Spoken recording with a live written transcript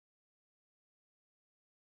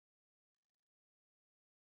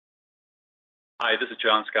Hi, this is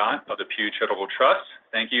John Scott of the Pew Charitable Trusts.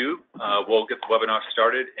 Thank you. We'll get the webinar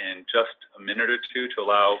started in just a minute or two to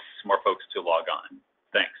allow some more folks to log on.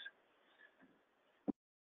 Thanks.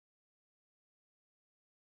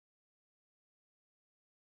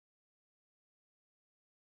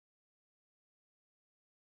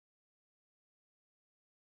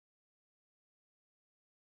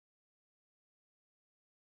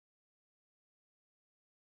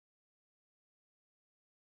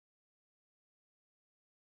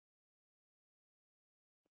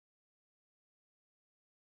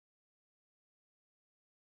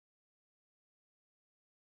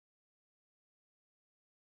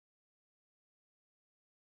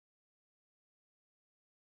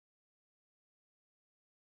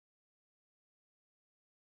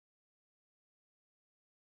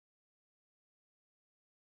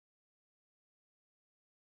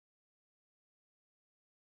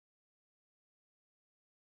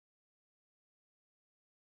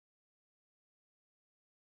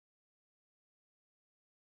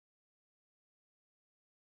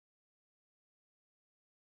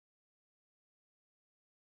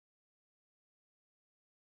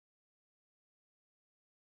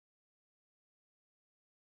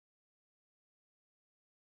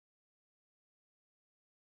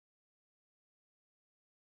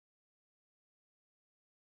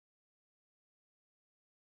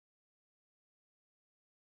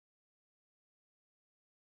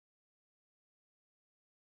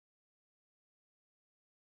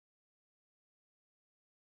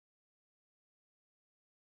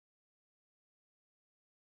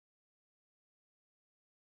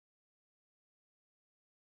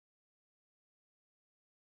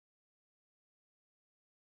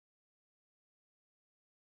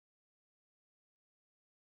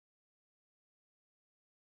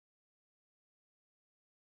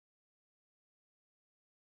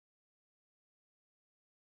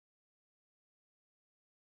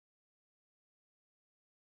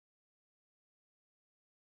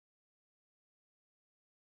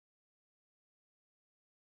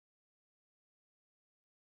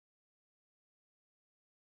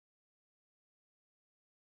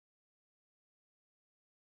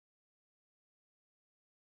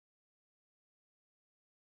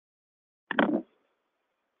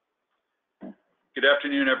 Good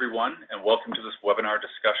afternoon, everyone, and welcome to this webinar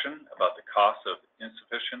discussion about the cost of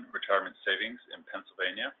insufficient retirement savings in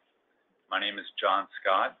Pennsylvania. My name is John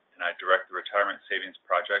Scott, and I direct the Retirement Savings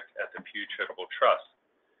Project at the Pew Charitable Trust.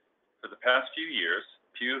 For the past few years,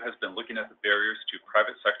 Pew has been looking at the barriers to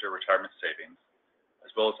private sector retirement savings,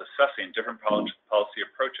 as well as assessing different policy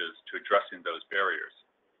approaches to addressing those barriers.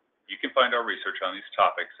 You can find our research on these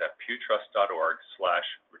topics at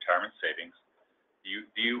pewtrust.org/retirement savings. The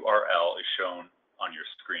URL is shown on your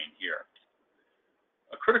screen here.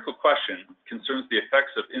 A critical question concerns the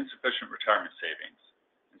effects of insufficient retirement savings.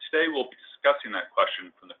 And today we'll be discussing that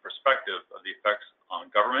question from the perspective of the effects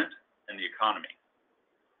on government and the economy.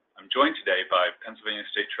 I'm joined today by Pennsylvania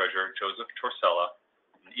State Treasurer Joe Torsella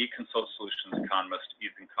and Econsult Solutions economist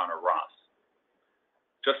Ethan Connor-Ross.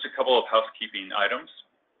 Just a couple of housekeeping items.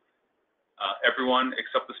 Everyone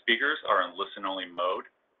except the speakers are in listen-only mode,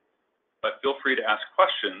 but feel free to ask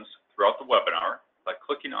questions throughout the webinar by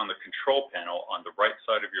clicking on the control panel on the right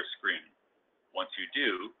side of your screen. Once you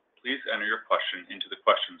do, please enter your question into the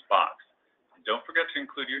questions box. And don't forget to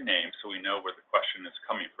include your name so we know where the question is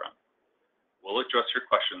coming from. We'll address your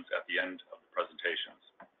questions at the end of the presentations.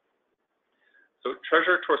 So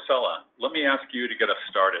Treasurer Torsella, let me ask you to get us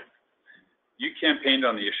started. You campaigned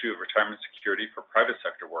on the issue of retirement security for private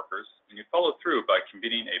sector workers, and you followed through by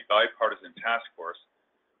convening a bipartisan task force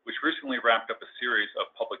which recently wrapped up a series of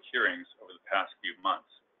public hearings over the past few months.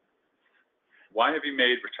 Why have you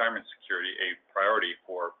made retirement security a priority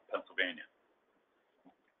for Pennsylvania?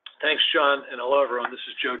 Thanks, John, and hello, everyone. This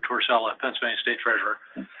is Joe Torsella, Pennsylvania State Treasurer.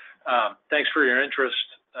 Thanks for your interest,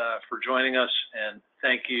 for joining us, and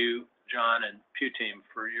thank you, John and Pew team,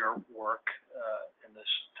 for your work in this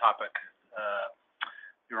topic,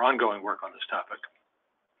 your ongoing work on this topic.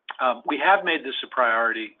 We have made this a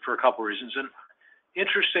priority for a couple reasons, and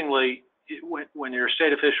interestingly, when you're a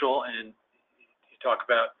state official and you talk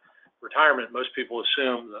about retirement, most people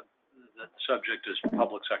assume that the subject is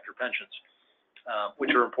public sector pensions,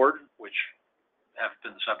 which are important, which have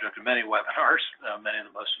been the subject of many webinars, many of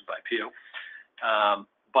them hosted by Pew.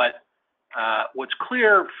 But what's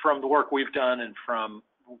clear from the work we've done and from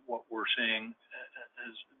what we're seeing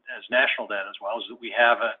as national data as well is that we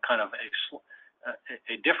have a kind of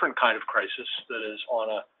a different kind of crisis that is on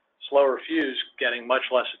a slower fuse, getting much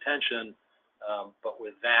less attention, but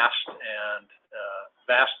with vast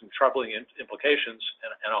and troubling implications,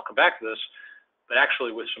 and I'll come back to this, but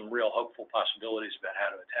actually with some real hopeful possibilities about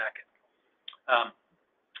how to attack it.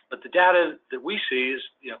 But the data that we see is,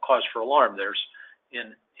 cause for alarm. There's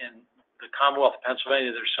in the Commonwealth of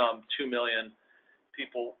Pennsylvania, there's some 2 million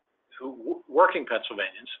people working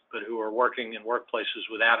Pennsylvanians, but who are working in workplaces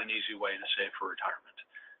without an easy way to save for retirement.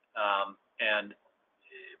 And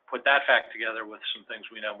put that fact together with some things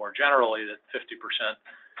we know more generally, that 50%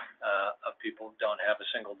 of people don't have a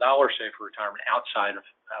single dollar saved for retirement outside of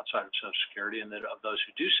Social Security, and that of those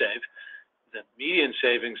who do save, the median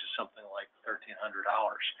savings is something like $1,300,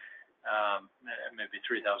 maybe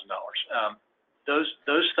 $3,000.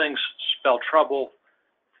 Those things spell trouble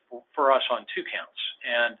for us on two counts.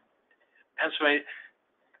 And Pennsylvania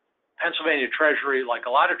Treasury, like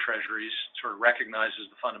a lot of treasuries, sort of recognizes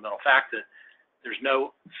the fundamental fact that there's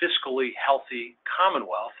no fiscally healthy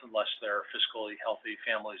Commonwealth unless there are fiscally healthy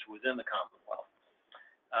families within the Commonwealth.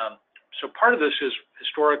 So part of this is,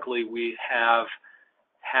 historically, we have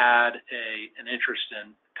had an interest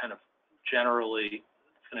in kind of generally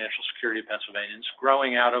financial security of Pennsylvanians,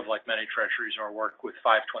 growing out of, like many treasuries, our work with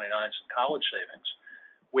 529s and college savings,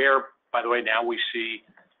 where, by the way, now we see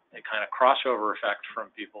a kind of crossover effect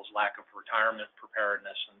from people's lack of retirement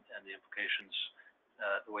preparedness and the implications,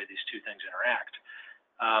 the way these two things interact.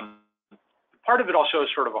 Part of it also is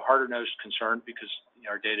sort of a harder-nosed concern, because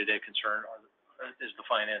our day-to-day concern is the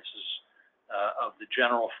finances of the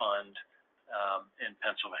general fund in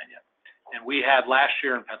Pennsylvania. And we had last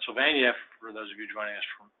year in Pennsylvania, for those of you joining us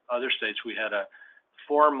from other states, we had a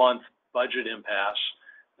 4-month budget impasse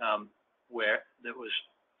where there was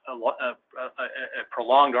a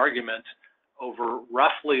prolonged argument over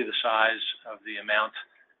roughly the size of the amount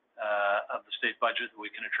of the state budget that we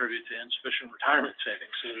can attribute to insufficient retirement savings.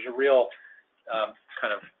 So there's a real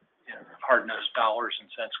kind of hard-nosed dollars and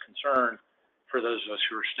cents concern for those of us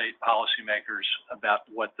who are state policymakers about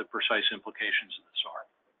what the precise implications of this are.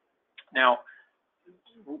 Now,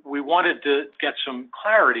 we wanted to get some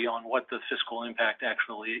clarity on what the fiscal impact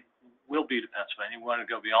actually will be to Pennsylvania. We wanted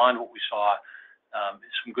to go beyond what we saw,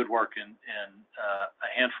 some good work in a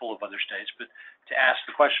handful of other states, but to ask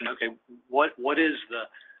the question, okay, what is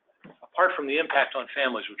apart from the impact on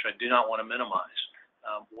families, which I do not want to minimize,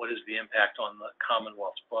 what is the impact on the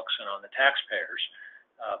Commonwealth's books and on the taxpayers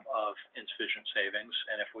of insufficient savings?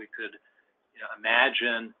 And if we could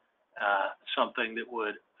imagine something that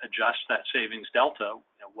would adjust that savings delta,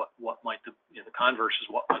 what might the converse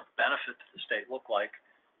is, what might the benefit to the state look like,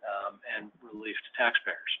 and relief to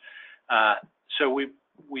taxpayers. So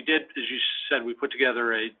we did, as you said, we put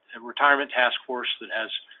together a retirement task force that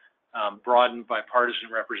has broadened bipartisan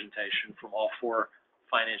representation from all 4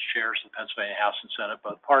 finance chairs of the Pennsylvania House and Senate,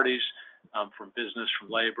 both parties, from business, from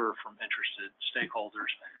labor, from interested stakeholders.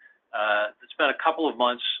 It's been a couple of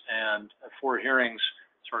months and 4 hearings,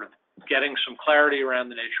 sort of getting some clarity around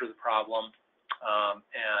the nature of the problem,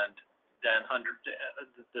 and then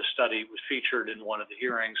the study was featured in one of the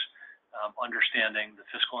hearings, understanding the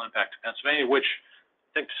fiscal impact of Pennsylvania, which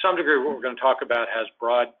I think to some degree what we're going to talk about has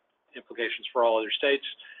broad implications for all other states.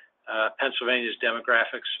 Pennsylvania's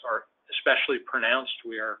demographics are especially pronounced.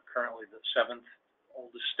 We are currently the 7th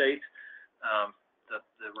oldest state.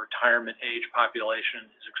 The retirement age population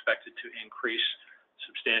is expected to increase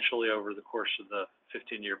substantially over the course of the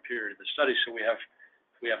 15-year period of the study. So we have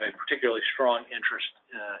a particularly strong interest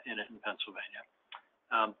in it in Pennsylvania.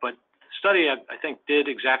 But the study, I think,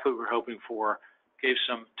 did exactly what we're hoping for, gave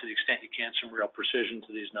some, to the extent you can, some real precision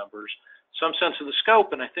to these numbers, some sense of the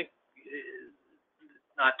scope, and I think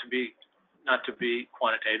not to be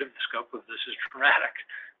quantitative, the scope of this is dramatic.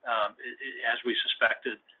 As we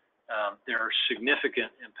suspected, there are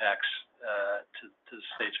significant impacts to the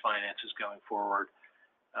state's finances going forward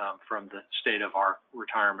from the state of our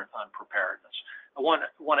retirement unpreparedness. I want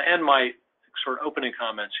to end my sort of opening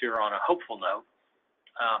comments here on a hopeful note.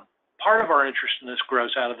 Part of our interest in this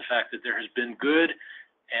grows out of the fact that there has been good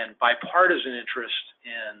and bipartisan interest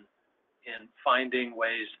in finding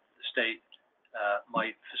ways the state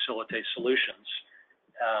might facilitate solutions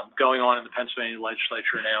going on in the Pennsylvania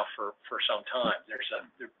legislature now for some time. There's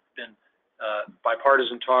been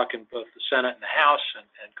bipartisan talk in both the Senate and the House,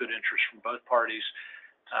 and good interest from both parties.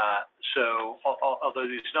 So although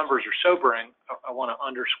these numbers are sobering, I want to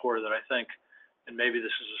underscore that I think, and maybe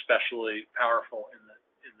this is especially powerful in the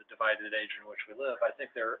divided age in which we live, I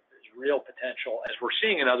think there is real potential, as we're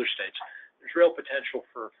seeing in other states, there's real potential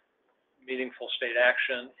for meaningful state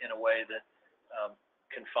action in a way that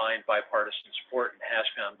can find bipartisan support and has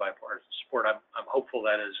found bipartisan support. I'm hopeful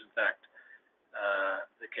that is, in fact,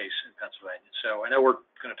 the case in Pennsylvania. So I know we're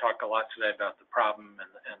going to talk a lot today about the problem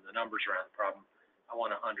and the numbers around the problem. I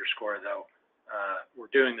want to underscore, though,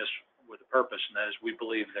 we're doing this with a purpose, and that is we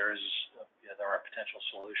believe there are potential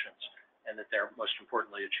solutions, and that they're most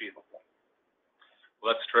importantly achievable.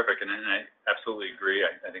 Well, that's terrific, and I absolutely agree.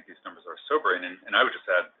 I think these numbers are sobering, and I would just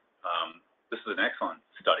add, this is an excellent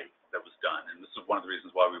study that was done, and this is one of the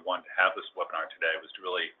reasons why we wanted to have this webinar today, was to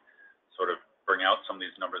really sort of bring out some of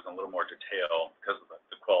these numbers in a little more detail because of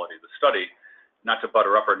the quality of the study. Not to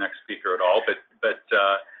butter up our next speaker at all, but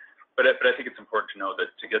I think it's important to know that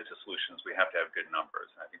to get to solutions, we have to have good numbers,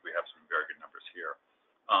 and I think we have some very good numbers here.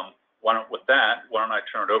 With that, why don't I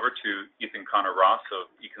turn it over to Ethan Connor Ross of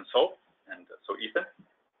Econsult. And so, Ethan.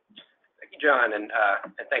 Thank you, John, and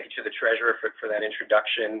thank you to the Treasurer for that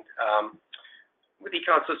introduction. With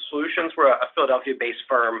Econsult Solutions, we're a Philadelphia-based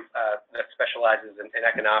firm that specializes in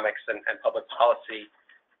economics and public policy.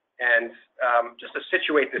 And just to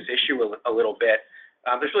situate this issue a little bit,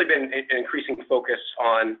 there's really been an increasing focus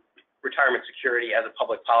on retirement security as a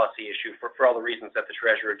public policy issue for all the reasons that the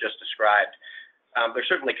Treasurer just described. There's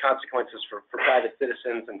certainly consequences for private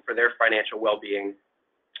citizens and for their financial well-being,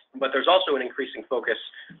 but there's also an increasing focus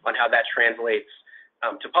on how that translates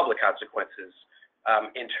to public consequences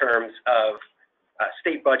in terms of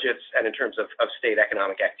state budgets and in terms of state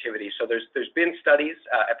economic activity. So there's been studies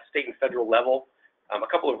at the state and federal level, a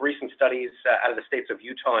couple of recent studies out of the states of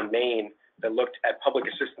Utah and Maine that looked at public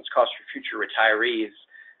assistance costs for future retirees.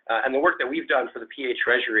 And the work that we've done for the PA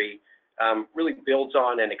Treasury really builds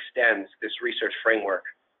on and extends this research framework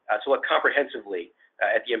to look comprehensively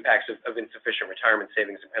at the impacts of insufficient retirement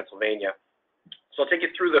savings in Pennsylvania. So I'll take you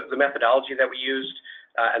through the methodology that we used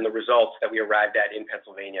and the results that we arrived at in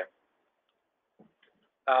Pennsylvania.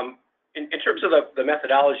 In terms of the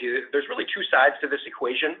methodology, there's really two sides to this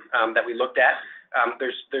equation that we looked at.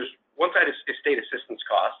 There's one side is state assistance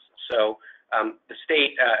costs. So the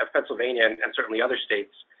state of Pennsylvania and certainly other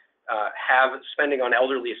states have spending on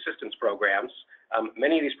elderly assistance programs.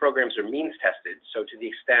 Many of these programs are means tested. So to the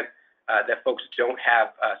extent that folks don't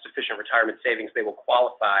have sufficient retirement savings, they will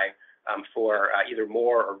qualify for either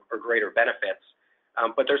more or greater benefits.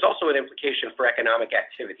 But there's also an implication for economic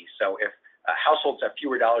activity. So if households have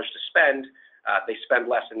fewer dollars to spend, they spend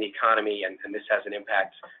less in the economy, and this has an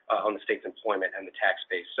impact on the state's employment and the tax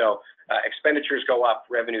base. So expenditures go up,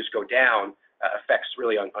 revenues go down, effects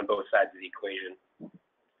really on both sides of the equation.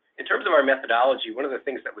 In terms of our methodology, one of the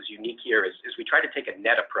things that was unique here is we try to take a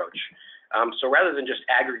net approach. So rather than just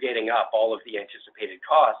aggregating up all of the anticipated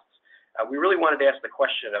costs, we really wanted to ask the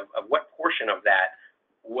question of what portion of that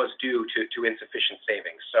was due to insufficient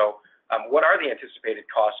savings. So what are the anticipated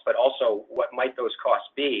costs, but also what might those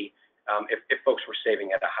costs be if folks were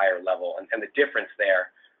saving at a higher level? And the difference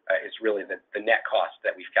there is really the net cost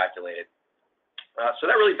that we've calculated. So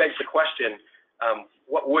that really begs the question,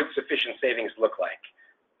 what would sufficient savings look like?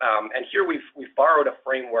 And here we've borrowed a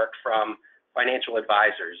framework from financial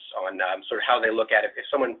advisors on sort of how they look at it. If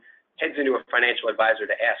someone heads into a financial advisor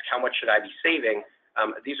to ask, how much should I be saving?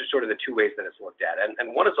 These are sort of the two ways that it's looked at.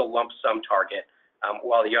 And one is a lump sum target,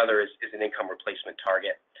 while the other is an income replacement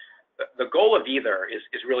target. The goal of either is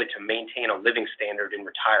really to maintain a living standard in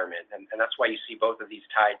retirement. And that's why you see both of these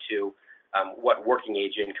tied to what working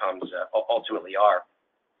age incomes ultimately are.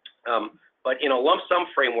 But in a lump sum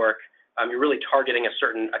framework, you're really targeting a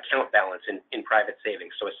certain account balance in private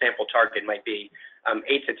savings. So a sample target might be 8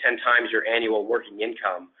 to 10 times your annual working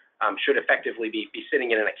income should effectively be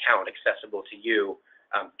sitting in an account accessible to you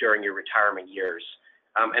during your retirement years.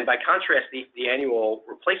 And by contrast, the annual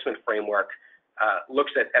replacement framework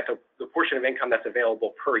looks at the portion of income that's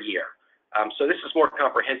available per year. So this is more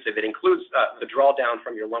comprehensive. It includes the drawdown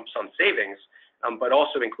from your lump sum savings, but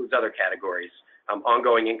also includes other categories,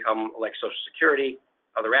 ongoing income like Social Security,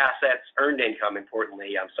 other assets, earned income,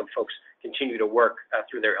 importantly. Some folks continue to work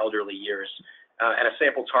through their elderly years. And a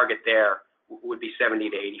sample target there would be 70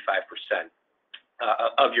 to 85%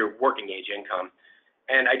 of your working age income.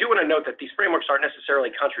 And I do want to note that these frameworks aren't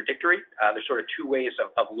necessarily contradictory. There's sort of two ways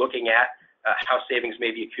of looking at how savings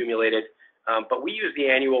may be accumulated. But we use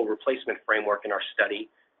the annual replacement framework in our study,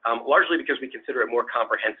 largely because we consider it more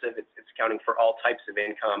comprehensive. It's accounting for all types of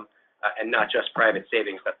income and not just private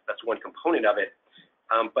savings. That's one component of it.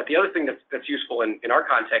 But the other thing that's useful in our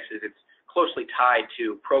context is it's closely tied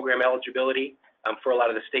to program eligibility for a lot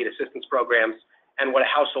of the state assistance programs, and what a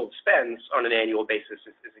household spends on an annual basis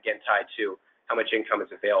is again tied to how much income is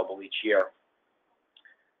available each year.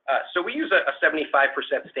 So we use a 75%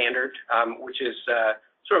 standard, which is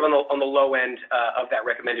sort of on the low end of that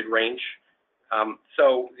recommended range.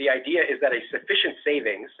 So the idea is that a sufficient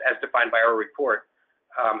savings, as defined by our report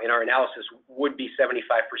in our analysis, would be 75%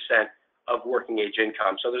 of working age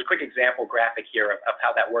income. So there's a quick example graphic here of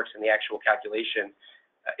how that works in the actual calculation.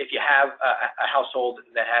 if you have a household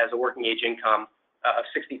that has a working age income of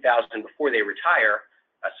 $60,000 before they retire,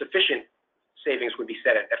 sufficient savings would be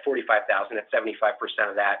set at $45,000, at 75%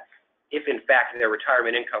 of that. If in fact their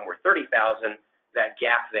retirement income were $30,000, that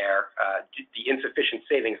gap there, the insufficient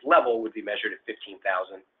savings level would be measured at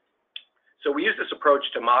 $15,000. So we use this approach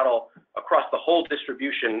to model across the whole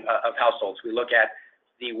distribution of households. We look at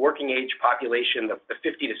the working age population, the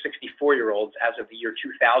 50 to 64-year-olds as of the year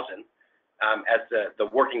 2000 as the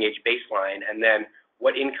working age baseline, and then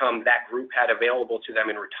what income that group had available to them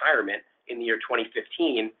in retirement in the year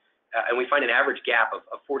 2015, and we find an average gap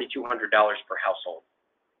of $4,200 per household.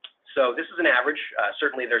 So this is an average.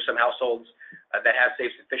 Certainly there's some households that have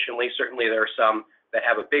saved sufficiently. Certainly there are some that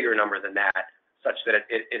have a bigger number than that, such that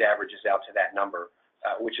it averages out to that number,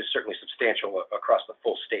 which is certainly substantial across the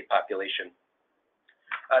full state population.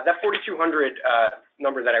 That 4,200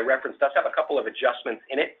 number that I referenced does have a couple of adjustments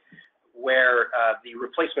in it, where the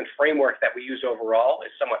replacement framework that we use overall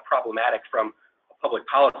is somewhat problematic from a public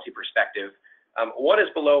policy perspective. One is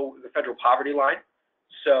below the federal poverty line.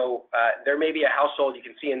 So there may be a household, you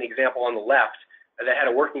can see in the example on the left, that had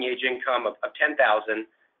a working age income of $10,000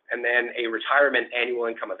 and then a retirement annual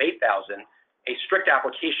income of $8,000. A strict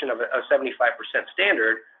application of a 75%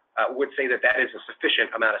 standard would say that that is a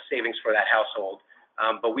sufficient amount of savings for that household.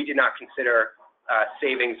 But we did not consider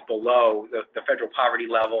savings below the federal poverty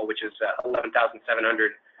level, which is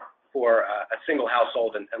 $11,700 for a single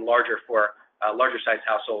household and larger for larger sized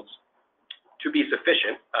households, to be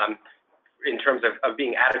sufficient in terms of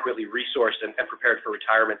being adequately resourced and prepared for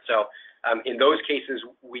retirement. So in those cases,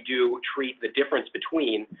 we do treat the difference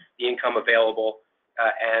between the income available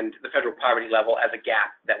and the federal poverty level as a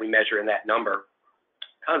gap that we measure in that number.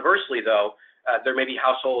 Conversely, though, there may be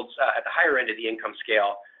households at the higher end of the income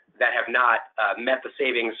scale that have not met the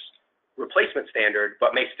savings replacement standard,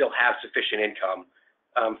 but may still have sufficient income.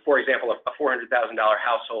 For example, a $400,000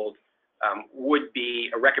 household would be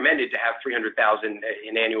recommended to have $300,000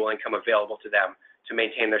 in annual income available to them to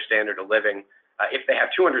maintain their standard of living. If they have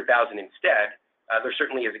 $200,000 instead, there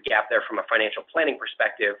certainly is a gap there from a financial planning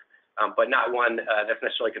perspective, but not one that's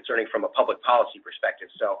necessarily concerning from a public policy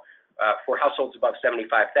perspective. So for households above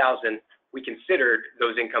 $75,000, we considered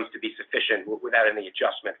those incomes to be sufficient without any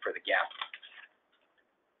adjustment for the gap.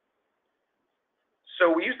 So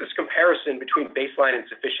we use this comparison between baseline and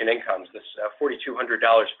sufficient incomes, this $4,200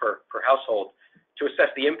 per household, to assess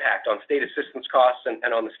the impact on state assistance costs and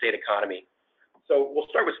on the state economy. So we'll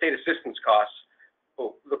start with state assistance costs.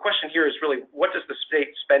 Well, the question here is really, what does the state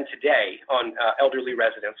spend today on elderly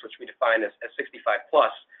residents, which we define as 65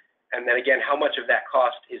 plus? And then again, how much of that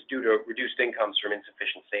cost is due to reduced incomes from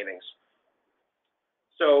insufficient savings?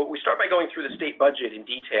 So we start by going through the state budget in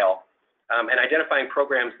detail and identifying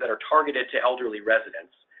programs that are targeted to elderly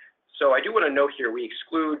residents. So I do want to note here, we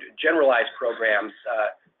exclude generalized programs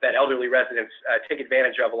that elderly residents take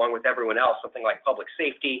advantage of along with everyone else, something like public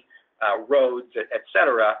safety, roads, et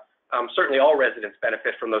cetera. Certainly all residents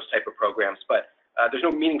benefit from those type of programs, but there's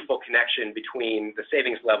no meaningful connection between the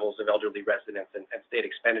savings levels of elderly residents and state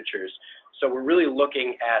expenditures. So we're really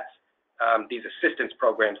looking at these assistance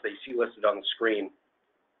programs that you see listed on the screen.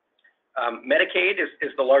 Medicaid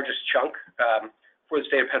is the largest chunk for the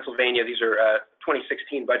state of Pennsylvania. These are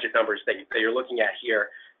 2016 budget numbers that you're looking at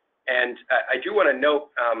here. And I do want to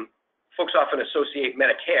note, folks often associate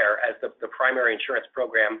Medicare as the primary insurance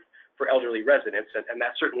program for elderly residents, and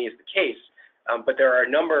that certainly is the case. But there are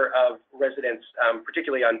a number of residents,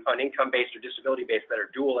 particularly on income-based or disability-based, that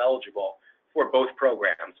are dual eligible for both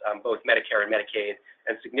programs, both Medicare and Medicaid,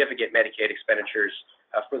 and significant Medicaid expenditures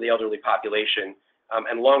for the elderly population.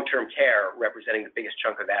 And long-term care representing the biggest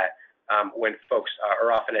chunk of that when folks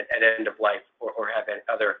are often at end of life or have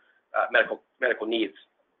other medical needs.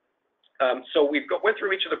 So we've went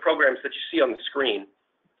through each of the programs that you see on the screen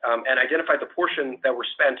and identified the portion that were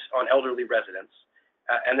spent on elderly residents,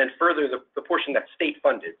 and then further the portion that's state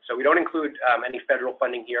funded. So we don't include any federal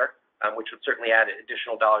funding here, which would certainly add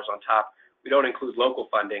additional dollars on top. We don't include local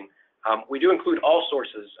funding. We do include all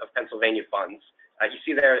sources of Pennsylvania funds. You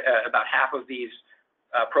see there about half of these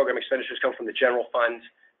program expenditures come from the general fund,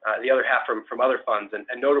 the other half from other funds, and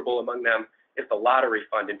notable among them is the lottery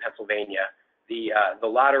fund in Pennsylvania. The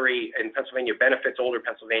lottery in Pennsylvania benefits older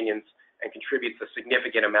Pennsylvanians and contributes a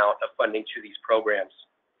significant amount of funding to these programs.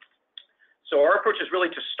 So our approach is really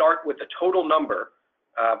to start with the total number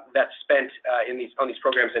that's spent on these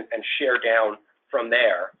programs and share down from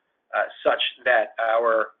there, such that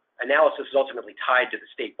our analysis is ultimately tied to the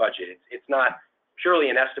state budget. It's not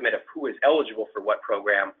purely an estimate of who is eligible for what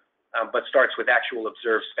program, but starts with actual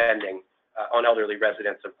observed spending on elderly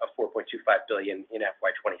residents of $4.25 billion in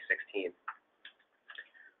FY 2016.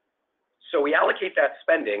 we allocate that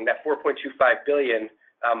spending, that $4.25 billion,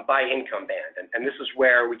 by income band, and this is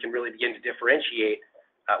where we can really begin to differentiate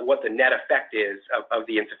what the net effect is of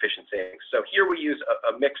the insufficient savings. So here we use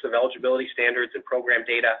a mix of eligibility standards and program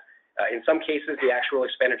data. In some cases, the actual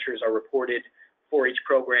expenditures are reported for each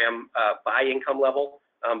program by income level,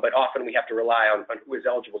 but often we have to rely on who is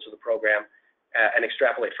eligible to the program and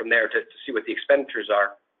extrapolate from there to see what the expenditures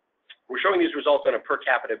are. We're showing these results on a per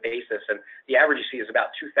capita basis, and the average you see is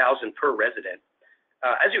about $2,000 per resident.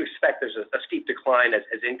 As you expect, there's a steep decline as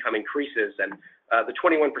income increases, and the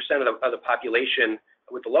 21% of the population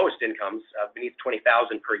with the lowest incomes, beneath $20,000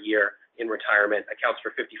 per year in retirement, accounts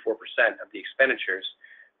for 54% of the expenditures.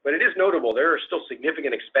 But it is notable there are still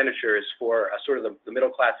significant expenditures for sort of the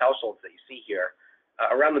middle-class households that you see here.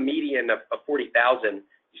 Around the median of $40,000,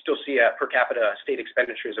 you still see per capita state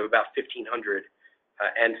expenditures of about $1,500,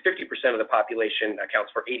 and 50% of the population accounts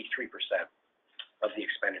for 83% of the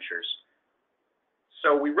expenditures.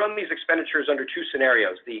 So we run these expenditures under two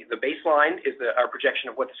scenarios. The baseline is our projection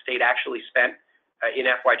of what the state actually spent in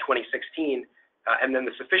FY 2016, and then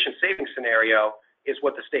the sufficient savings scenario is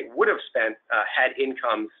what the state would have spent had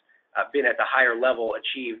incomes been at the higher level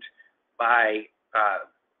achieved by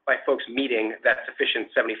folks meeting that sufficient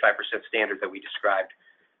 75% standard that we described.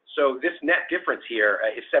 So this net difference here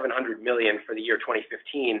is $700 million for the year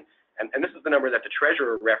 2015, and this is the number that the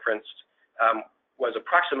treasurer referenced. Was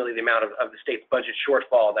approximately the amount of the state's budget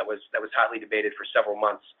shortfall that was hotly debated for several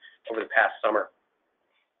months over the past summer.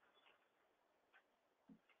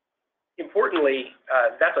 Importantly,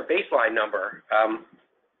 that's a baseline number,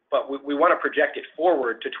 but we want to project it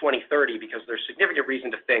forward to 2030 because there's significant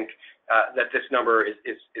reason to think that this number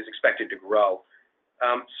is expected to grow.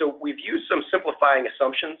 So we've used some simplifying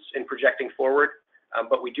assumptions in projecting forward,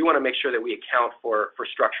 but we do want to make sure that we account for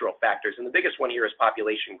structural factors, and the biggest one here is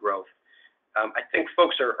population growth. I think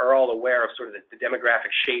folks are all aware of sort of the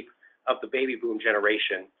demographic shape of the baby boom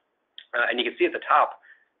generation. And you can see at the top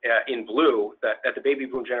in blue that the baby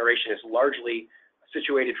boom generation is largely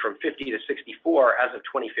situated from 50 to 64 as of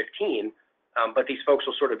 2015, but these folks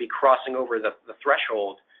will sort of be crossing over the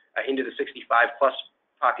threshold into the 65 plus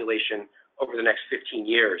population over the next 15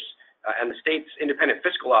 years. And the state's independent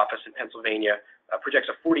fiscal office in Pennsylvania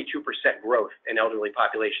projects a 42% growth in elderly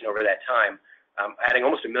population over that time. Adding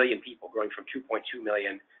almost 1 million people, growing from 2.2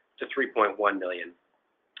 million to 3.1 million.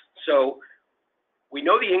 So we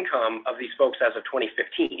know the income of these folks as of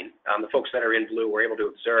 2015. The folks that are in blue were able to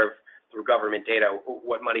observe through government data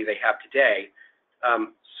what money they have today.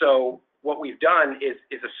 So what we've done is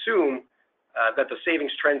assume that the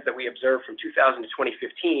savings trends that we observed from 2000 to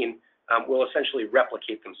 2015 will essentially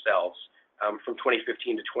replicate themselves from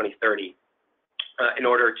 2015 to 2030 in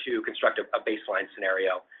order to construct a baseline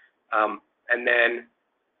scenario. And then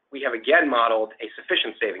we have again modeled a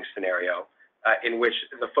sufficient savings scenario in which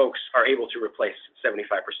the folks are able to replace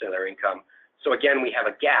 75% of their income. So again, we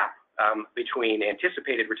have a gap between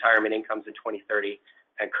anticipated retirement incomes in 2030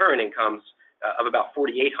 and current incomes of about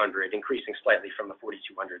 4,800, increasing slightly from the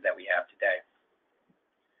 4,200 that we have today.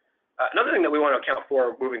 Another thing that we want to account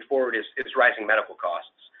for moving forward is rising medical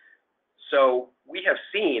costs. So we have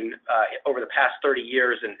seen over the past 30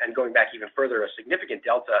 years and going back even further, a significant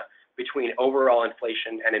delta between overall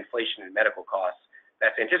inflation and inflation in medical costs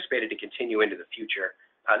that's anticipated to continue into the future.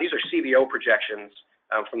 These are CBO projections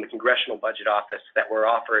from the Congressional Budget Office that were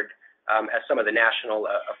offered as some of the National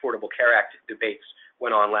Affordable Care Act debates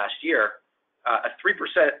went on last year. A 3.7%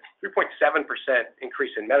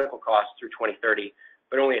 increase in medical costs through 2030,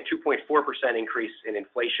 but only a 2.4% increase in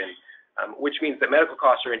inflation, which means that medical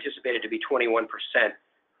costs are anticipated to be 21%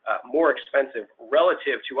 more expensive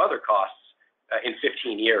relative to other costs in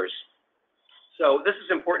 15 years. So this is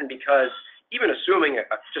important because even assuming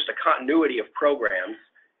just a continuity of programs,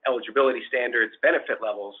 eligibility standards, benefit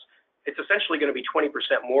levels, it's essentially going to be 20%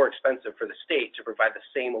 more expensive for the state to provide the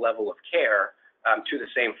same level of care to the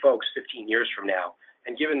same folks 15 years from now.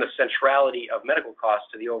 And given the centrality of medical costs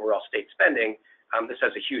to the overall state spending, this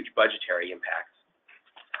has a huge budgetary impact.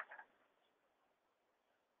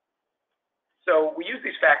 So we use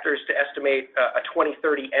these factors to estimate a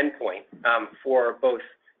 2030 endpoint for both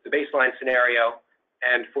the baseline scenario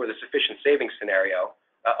and for the sufficient savings scenario,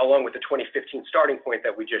 along with the 2015 starting point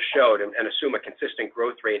that we just showed, and assume a consistent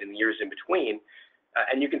growth rate in the years in between.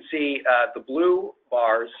 And you can see the blue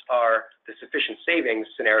bars are the sufficient savings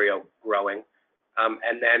scenario growing,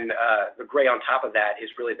 and then the gray on top of that is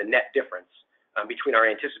really the net difference between our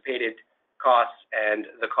anticipated costs and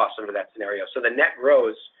the costs under that scenario. So the net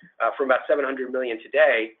grows from about $700 million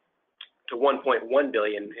today to $1.1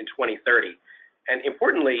 billion in 2030. And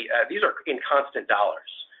importantly, these are in constant dollars.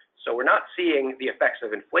 So we're not seeing the effects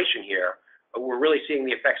of inflation here. we're really seeing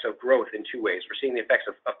the effects of growth in two ways. We're seeing the effects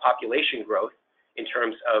of population growth in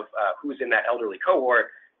terms of who's in that elderly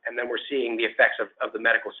cohort, and then we're seeing the effects of the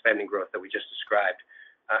medical spending growth that we just described.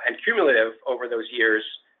 And cumulative over those years,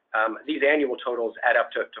 these annual totals add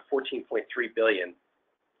up to $14.3 billion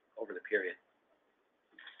over the period.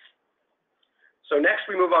 So next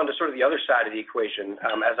we move on to sort of the other side of the equation,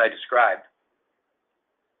 as I described,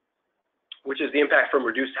 which is the impact from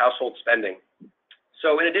reduced household spending.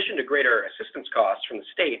 So in addition to greater assistance costs from the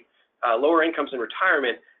state, lower incomes in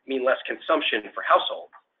retirement mean less consumption for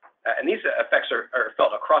households. And these effects are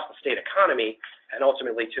felt across the state economy and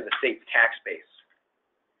ultimately to the state's tax base.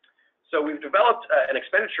 So we've developed an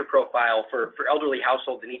expenditure profile for elderly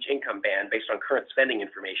households in each income band based on current spending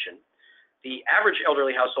information. The average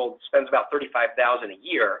elderly household spends about $35,000 a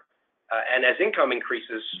year, and as income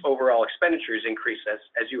increases, overall expenditures increase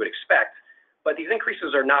as you would expect. But these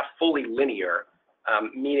increases are not fully linear,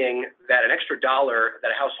 meaning that an extra dollar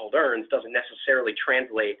that a household earns doesn't necessarily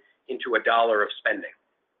translate into a dollar of spending,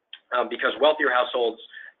 because wealthier households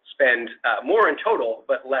spend more in total,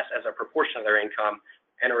 but less as a proportion of their income,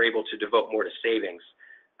 and are able to devote more to savings.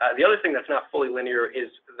 The other thing that's not fully linear is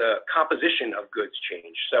the composition of goods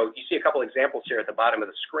change. So you see a couple examples here at the bottom of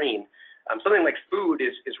the screen. Something like food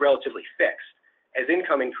is relatively fixed. As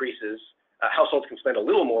income increases, households can spend a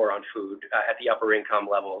little more on food at the upper income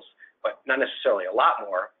levels, but not necessarily a lot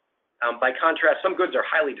more. By contrast, some goods are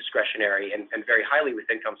highly discretionary and very highly with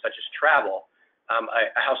income, such as travel.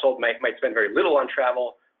 A household might spend very little on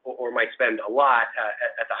travel or might spend a lot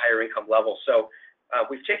at the higher income level. So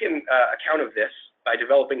we've taken account of this by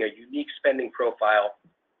developing a unique spending profile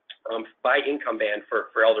by income band for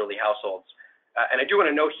elderly households. And I do want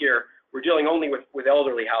to note here, we're dealing only with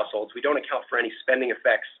elderly households. We don't account for any spending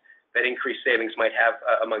effects that increased savings might have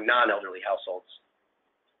among non-elderly households.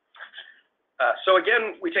 So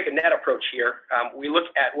again, we take a net approach here. We look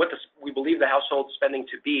at what we believe the household spending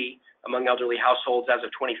to be among elderly households as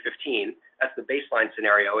of 2015. That's the baseline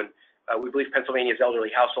scenario. And we believe Pennsylvania's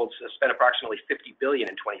elderly households spent approximately $50 billion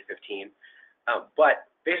in 2015. But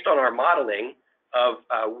based on our modeling of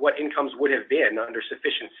what incomes would have been under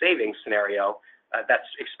sufficient savings scenario, that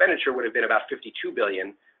expenditure would have been about $52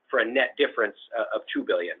 billion for a net difference of $2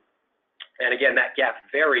 billion. And again, that gap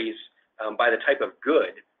varies by the type of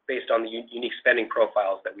good based on the unique spending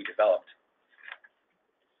profiles that we developed.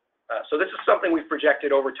 So this is something we've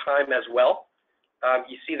projected over time as well.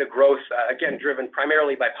 You see the growth, again, driven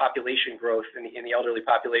primarily by population growth in the elderly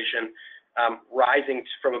population, rising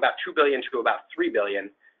from about $2 billion to about $3 billion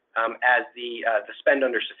as the spend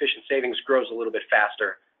under sufficient savings grows a little bit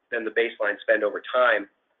faster than the baseline spend over time.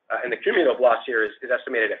 And the cumulative loss here is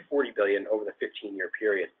estimated at $40 billion over the 15-year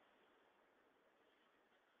period.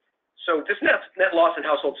 So this net loss in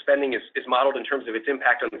household spending is modeled in terms of its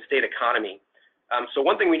impact on the state economy. So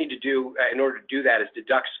one thing we need to do in order to do that is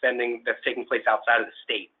deduct spending that's taking place outside of the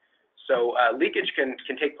state. So leakage can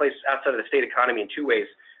take place outside of the state economy in two ways.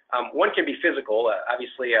 One can be physical.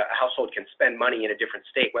 Obviously, a household can spend money in a different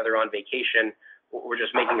state, whether on vacation or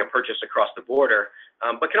just making a purchase across the border,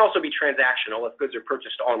 but can also be transactional. If goods are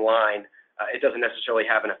purchased online, it doesn't necessarily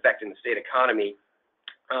have an effect in the state economy.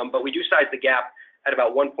 But we do size the gap at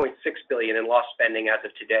about $1.6 billion in lost spending as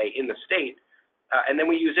of today in the state. And then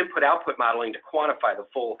we use input-output modeling to quantify the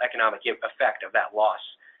full economic effect of that loss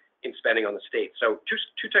in spending on the state. So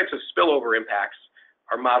two types of spillover impacts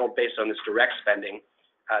are modeled based on this direct spending.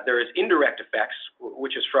 There is indirect effects,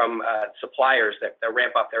 which is from suppliers that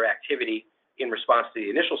ramp up their activity in response to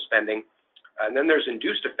the initial spending. And then there's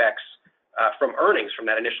induced effects from earnings from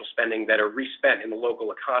that initial spending that are respent in the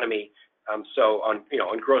local economy. So on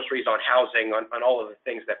groceries, on housing, on all of the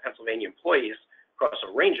things that Pennsylvania employees across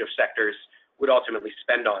a range of sectors would ultimately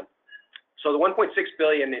spend on. So the $1.6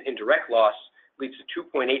 billion in direct loss leads to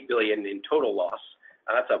 $2.8 billion in total loss.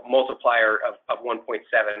 That's a multiplier of 1.7,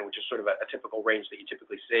 which is sort of a typical range that you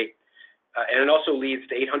typically see. And it also leads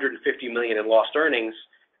to $850 million in lost earnings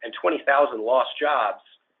and 20,000 lost jobs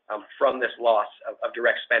from this loss of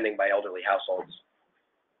direct spending by elderly households.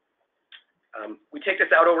 We take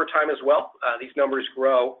this out over time as well. These numbers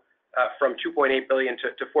grow from $2.8 billion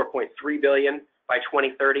to $4.3 billion by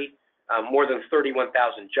 2030, more than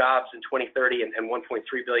 31,000 jobs in 2030 and $1.3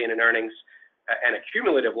 billion in earnings, and a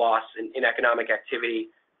cumulative loss in economic activity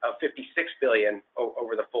of $56 billion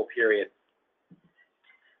over the full period.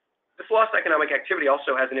 This lost economic activity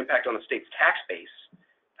also has an impact on the state's tax base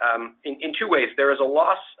in two ways. There is a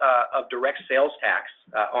loss of direct sales tax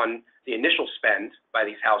on the initial spend by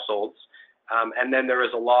these households, and then there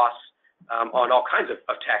is a loss on all kinds of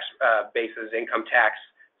tax bases, income tax,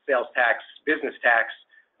 sales tax, business tax,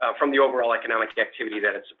 from the overall economic activity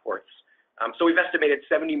that it supports. So we've estimated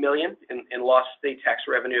 $70 million in lost state tax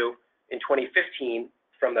revenue in 2015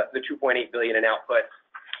 from the $2.8 billion in output.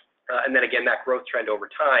 And then again, that growth trend over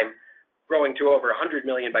time, growing to over $100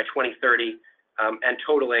 million by 2030 and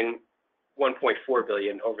totaling $1.4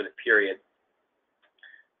 billion over the period.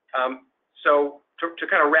 So to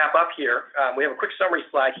kind of wrap up here, we have a quick summary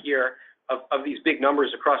slide here of these big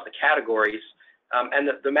numbers across the categories. And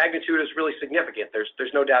the magnitude is really significant.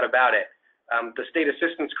 There's no doubt about it. The state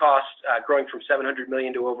assistance costs growing from $700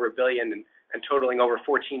 million to over $1 billion and totaling over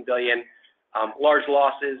 $14 billion. Large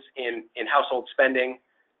losses in household spending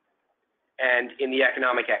and in the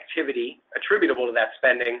economic activity attributable to that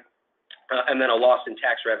spending, and then a loss in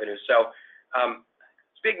tax revenue. So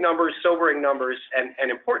it's big numbers, sobering numbers,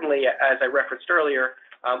 and importantly, as I referenced earlier,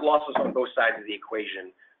 losses on both sides of the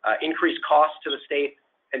equation. Increased costs to the state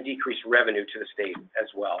and decreased revenue to the state as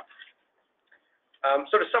well.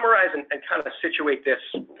 So to summarize and kind of situate this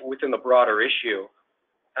within the broader issue,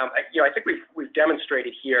 I think we've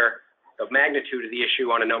demonstrated here the magnitude of the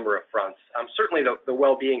issue on a number of fronts. Certainly the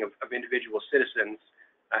well-being of individual citizens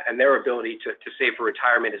and their ability to save for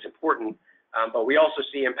retirement is important, but we also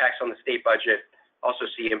see impacts on the state budget, also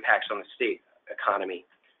see impacts on the state economy.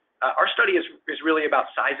 Our study is really about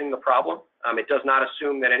sizing the problem. It does not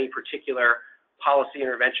assume that any particular policy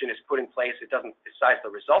intervention is put in place. It doesn't size the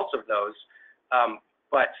results of those,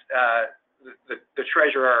 but the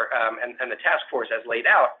treasurer and the task force as laid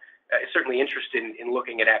out is certainly interested in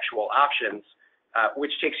looking at actual options,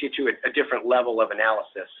 which takes you to a different level of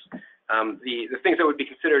analysis. The things that would be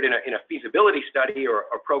considered in a feasibility study or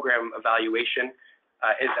program evaluation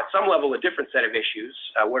is at some level a different set of issues.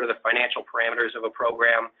 What are the financial parameters of a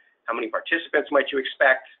program? How many participants might you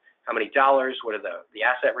expect? How many dollars? What are the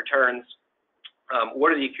asset returns?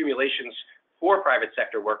 What are the accumulations for private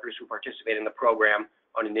sector workers who participate in the program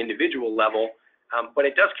on an individual level? But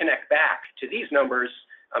it does connect back to these numbers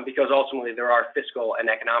because ultimately there are fiscal and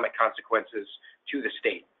economic consequences to the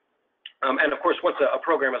state. And of course, once a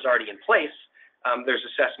program is already in place, there's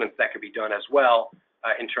assessments that could be done as well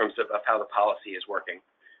in terms of how the policy is working.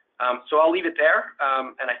 So I'll leave it there,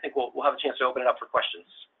 and I think we'll have a chance to open it up for questions.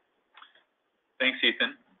 Thanks,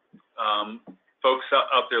 Ethan. Folks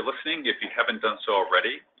out there listening, if you haven't done so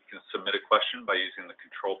already, you can submit a question by using the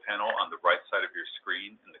control panel on the right side of your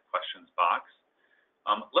screen in the questions box.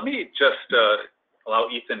 Let me just allow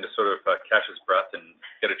Ethan to sort of catch his breath and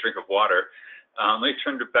get a drink of water. Let me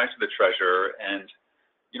turn it back to the treasurer. And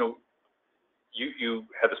you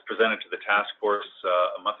had this presented to the task force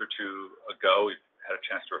a month or two ago. We've had a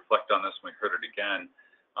chance to reflect on this when we heard it again.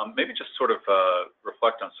 Maybe just sort of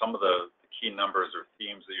reflect on some of the key numbers or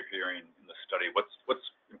themes that you're hearing in the study. What's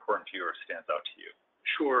important to you or stands out to you?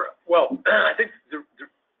 Sure. Well, I think the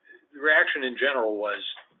reaction in general was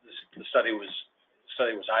the study was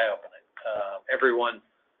eye-opening. Everyone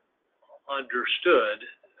understood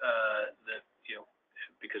that,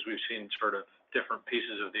 because we've seen sort of different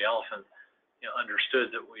pieces of the elephant,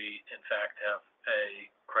 understood that we in fact have a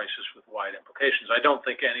crisis with wide implications. I don't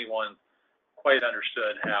think anyone quite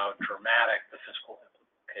understood how dramatic the fiscal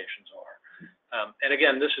implications are. And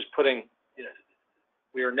again, this is putting,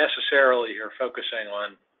 we are necessarily here focusing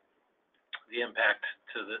on the impact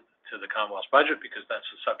to the Commonwealth's budget because that's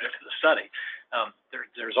the subject of the study.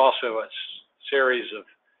 There's also a series of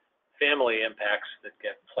family impacts that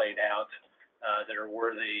get played out that are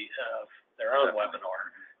worthy of their own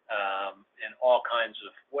webinar in all kinds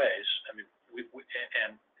of ways. I mean,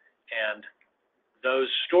 and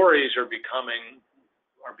those stories are becoming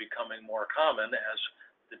more common as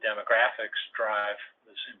the demographics drive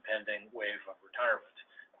this impending wave of retirement.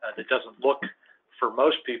 That doesn't look for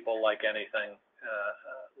most people like anything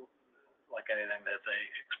that they,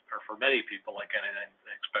 or for many people like anything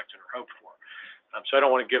they expected or hoped for. So I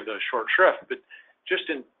don't want to give those short shrift, but just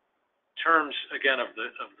in terms again of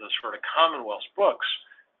the sort of Commonwealth's books,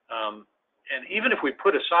 and even if we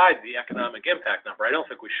put aside the economic impact number, I don't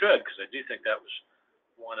think we should, because I do think that was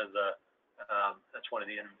one of the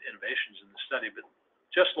innovations in the study. But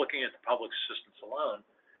just looking at the public assistance alone,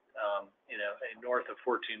 a north of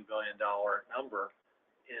 $14 billion number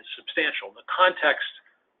is substantial. The context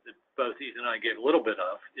that both Ethan and I gave a little bit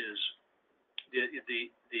of is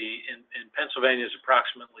in Pennsylvania's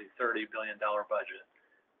approximately $30 billion budget.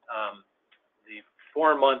 The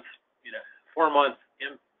four-month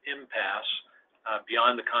impasse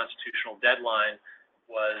beyond the constitutional deadline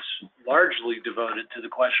was largely devoted to the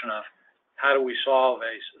question of how do we solve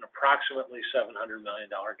an approximately $700 million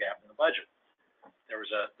gap in the budget. There was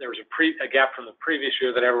a gap from the previous year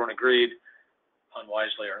that everyone agreed,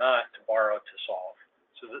 unwisely or not, to borrow to solve.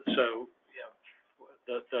 So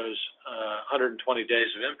those 120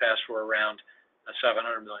 days of impasse were around a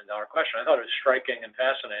 $700 million question. I thought it was striking and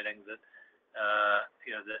fascinating that,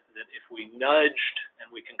 that if we nudged, and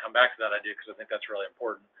we can come back to that idea because I think that's really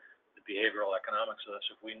important, the behavioral economics of this.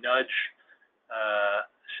 If we nudge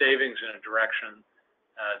savings in a direction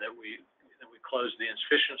that we close the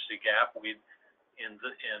insufficiency gap, in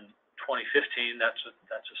 2015 that's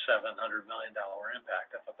a $700 million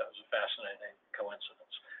impact. I thought that was a fascinating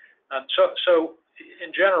coincidence. So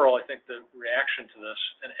in general, I think the reaction to this,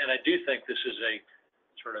 and I do think this is a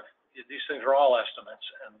sort of, these things are all estimates,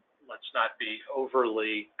 and let's not be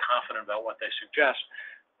overly confident about what they suggest,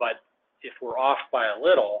 but if we're off by a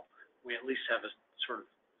little, we at least have a sort of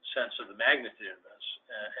sense of the magnitude of this,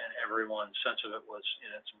 and everyone's sense of it was,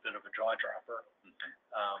 it's a bit of a jaw dropper.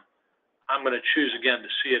 I'm going to choose again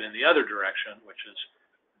to see it in the other direction, which is,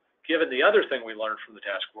 given the other thing we learned from the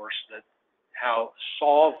task force, that how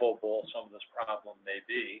solvable some of this problem may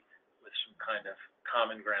be with some kind of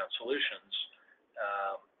common ground solutions.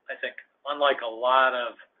 I think unlike a lot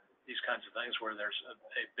of these kinds of things where there's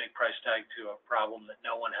a big price tag to a problem that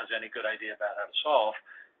no one has any good idea about how to solve,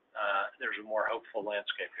 there's a more hopeful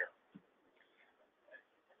landscape here.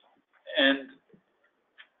 And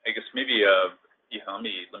I guess maybe,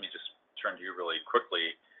 let me just turn to you really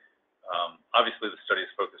quickly. Obviously, the study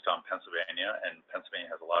is focused on Pennsylvania, and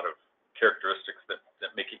Pennsylvania has a lot of characteristics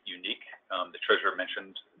that make it unique. The treasurer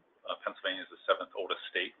mentioned Pennsylvania is the 7th oldest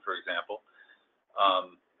state, for example.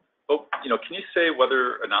 But can you say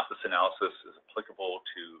whether or not this analysis is applicable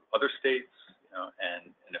to other states?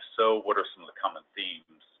 And if so, what are some of the common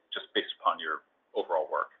themes, just based upon your overall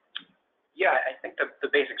work? Yeah, I think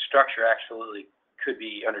the basic structure absolutely could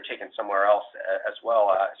be undertaken somewhere else as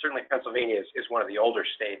well. Certainly Pennsylvania is one of the older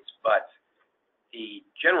states, but the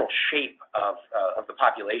general shape of the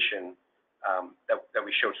population that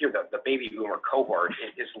we showed here, the baby boomer cohort,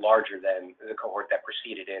 is larger than the cohort that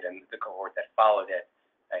preceded it and the cohort that followed it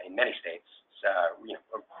in many states,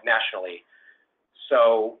 nationally.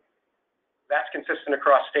 So that's consistent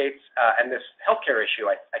across states, and this healthcare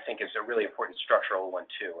issue, I think, is a really important structural one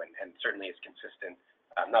too, and certainly is consistent,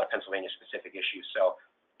 not a Pennsylvania-specific issue. So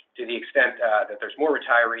to the extent that there's more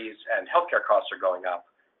retirees and healthcare costs are going up,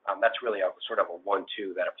 that's really a sort of a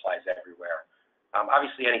 1-2 that applies everywhere.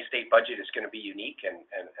 Obviously, any state budget is going to be unique, and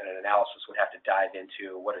an analysis would have to dive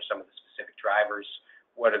into what are some of the specific drivers,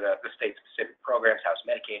 what are the state-specific programs, how is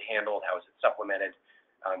Medicaid handled, how is it supplemented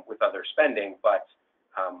with other spending, but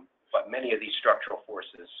many of these structural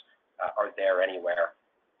forces are there anywhere.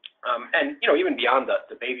 And even beyond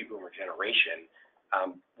the baby boomer generation,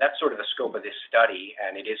 that's sort of the scope of this study,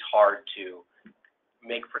 and it is hard to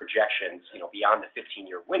make projections, beyond the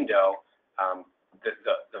 15-year window.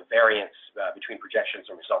 The variance between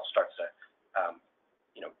projections and results starts to,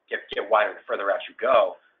 get wider the further out you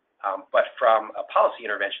go. But from a policy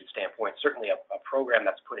intervention standpoint, certainly a program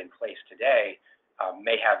that's put in place today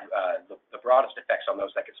may have the broadest effects on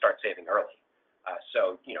those that could start saving early.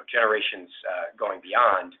 So, generations going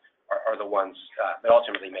beyond are the ones that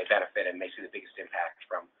ultimately may benefit and may see the biggest impact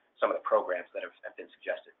from some of the programs that have been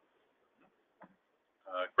suggested.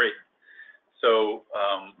 Great. So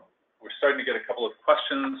we're starting to get a couple of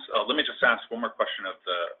questions. Let me just ask one more question of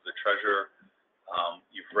the treasurer.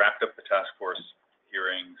 You've wrapped up the task force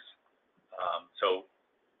hearings. So,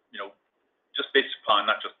 just based upon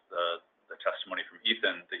not just the testimony from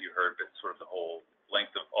Ethan that you heard, but sort of the whole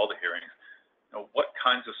length of all the hearings, what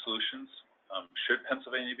kinds of solutions should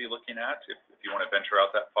Pennsylvania be looking at if you want to venture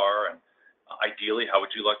out that far? And ideally, how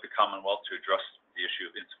would you like the Commonwealth to address the issue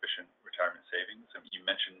of insufficient retirement savings? I mean, you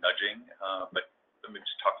mentioned nudging, but let me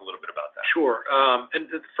just talk a little bit about that. Sure. And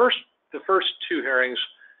the first two hearings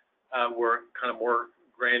were kind of more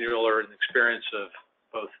granular in the experience of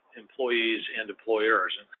both employees and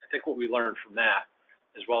employers. And I think what we learned from that,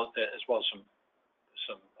 as well as some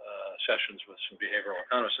sessions with some behavioral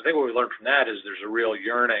economists, I think what we learned from that is there's a real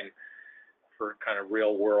yearning for kind of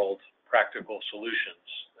real world practical solutions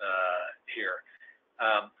here.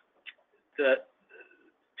 The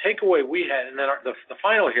takeaway we had, and then the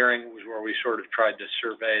final hearing was where we sort of tried to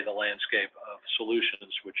survey the landscape of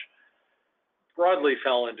solutions, which broadly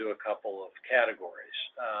fell into a couple of categories.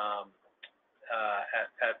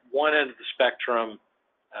 At one end of the spectrum,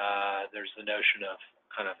 there's the notion of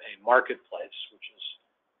kind of a marketplace, which is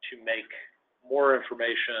to make more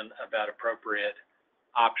information about appropriate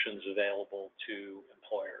options available to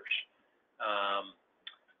employers.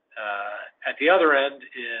 At the other end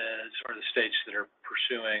is sort of the states that are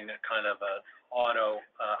pursuing a kind of an auto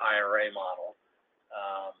IRA model,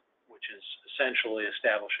 which is essentially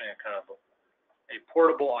establishing a kind of a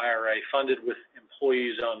portable IRA funded with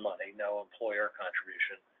employees' own money, no employer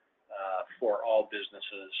contribution, for all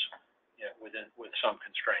businesses, with some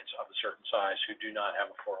constraints of a certain size who do not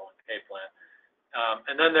have a 401k plan.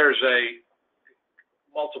 And then there's a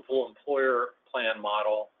multiple employer plan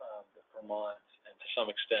model that Vermont and to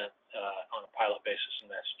some extent on a pilot basis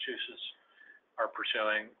in Massachusetts are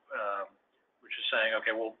pursuing, which is saying,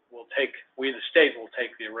 okay, we the state will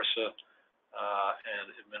take the ERISA and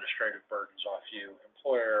administrative burdens off you,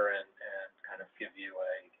 employer, and kind of give you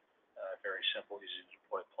a very simple, easy to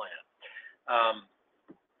deploy plan.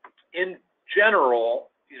 In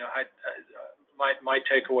general, my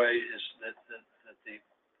takeaway is that the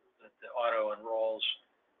auto enrolls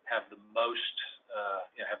have the most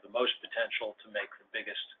potential to make the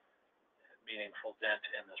biggest meaningful dent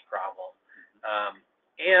in this problem,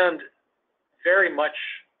 and very much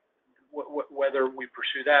whether we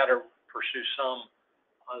pursue that or pursue some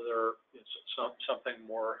other something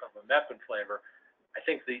more of a MEPN flavor, I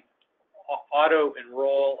think the auto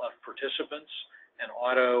enroll of participants and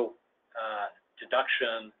auto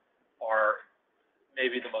deduction are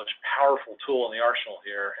maybe the most powerful tool in the arsenal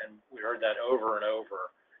here, and we heard that over and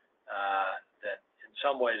over, that in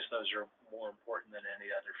some ways those are more important than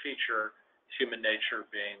any other feature, human nature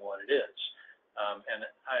being what it is. And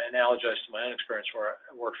I analogize to my own experience where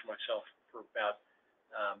I worked for myself for about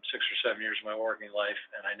 6 or 7 years of my working life,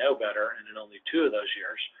 and I know better, and in only 2 of those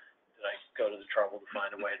years did I go to the trouble to find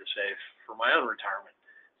a way to save for my own retirement.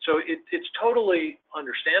 So it's totally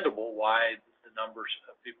understandable why the numbers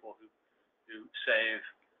of people who save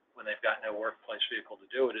when they've got no workplace vehicle to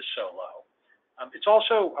do it is so low. It's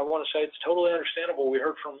also, I want to say, it's totally understandable. We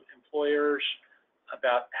heard from employers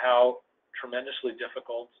about how tremendously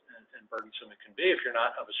difficult and burdensome it can be if you're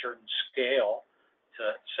not of a certain scale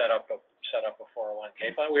to set up a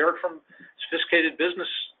 401k plan. We heard from sophisticated business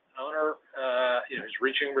owner who's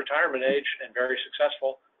reaching retirement age and very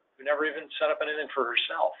successful, who never even set up anything for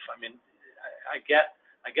herself. I mean, I get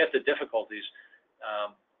the difficulties.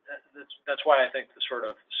 That's why I think the sort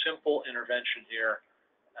of simple intervention here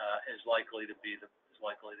is likely to be the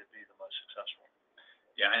most successful.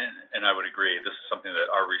 Yeah, and I would agree. This is something that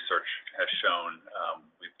our research has shown.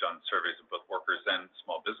 We've done surveys of both workers and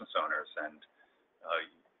small business owners, and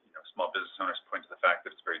small business owners point to the fact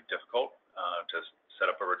that it's very difficult to set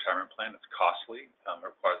up a retirement plan. It's costly. It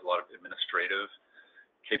requires a lot of administrative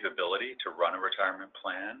capability to run a retirement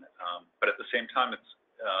plan. But at the same time,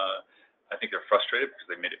 I think they're frustrated because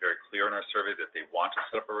they made it very clear in our survey that they want to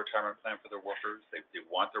set up a retirement plan for their workers. They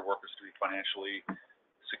want their workers to be financially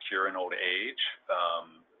secure in old age,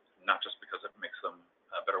 not just because it makes them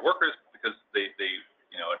better workers, because they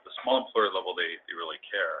at the small employer level, they really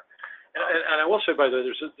care. And I will say, by the way,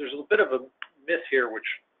 there's a bit of a myth here which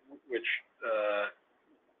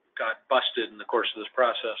got busted in the course of this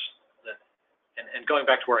process. And going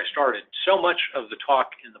back to where I started, so much of the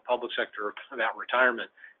talk in the public sector about retirement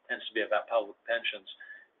tends to be about public pensions,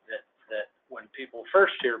 that when people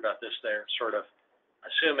first hear about this, they're sort of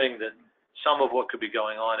assuming that some of what could be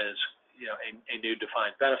going on is a new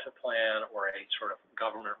defined benefit plan or a sort of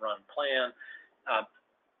government-run plan.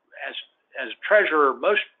 As treasurer,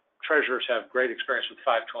 most treasurers have great experience with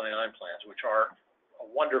 529 plans, which are a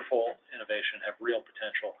wonderful innovation, have real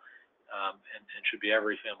potential, and should be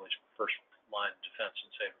every family's first line of defense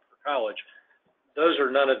in saving for college. Those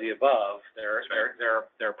are none of the above. They're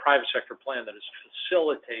a private sector plan that is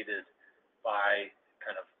facilitated by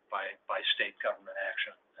state government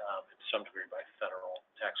action, to some degree by federal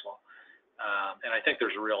tax law. And I think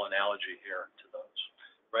there's a real analogy here to those.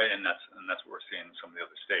 Right, and that's what we're seeing in some of the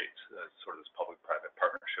other states, sort of this public-private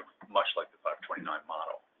partnership, much like the 529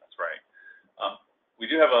 model. That's right. We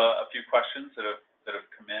do have a few questions that have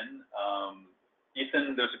come in.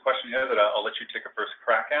 Ethan, there's a question here that I'll let you take a first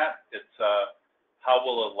crack at. It's how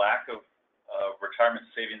will a lack of retirement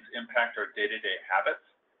savings impact our day-to-day habits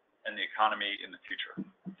and the economy in the future?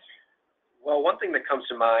 Well, one thing that comes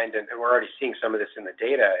to mind, and we're already seeing some of this in the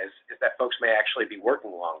data, is that folks may actually be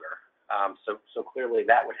working longer. So clearly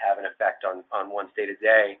that would have an effect on one's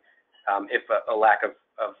day-to-day if a lack of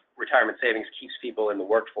retirement savings keeps people in the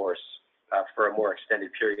workforce for a more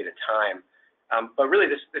extended period of time. But really,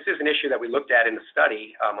 this is an issue that we looked at in the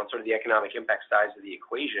study on sort of the economic impact sides of the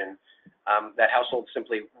equation, that households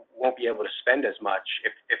simply won't be able to spend as much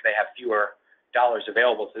if they have fewer dollars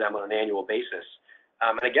available to them on an annual basis.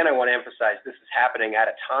 And again, I want to emphasize this is happening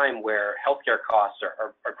at a time where healthcare costs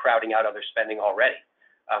are crowding out other spending already.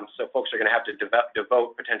 So folks are going to have to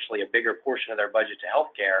devote potentially a bigger portion of their budget to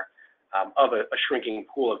healthcare of a shrinking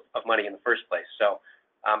pool of money in the first place. So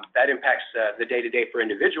that impacts the day-to-day for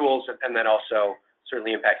individuals, and then also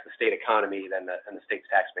certainly impacts the state economy and the state's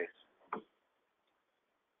tax base.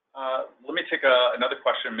 Let me take another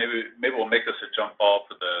question. Maybe we'll make this a jump ball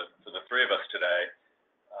for the three of us today.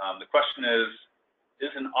 The question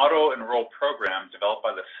is an auto-enroll program developed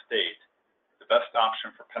by the state the best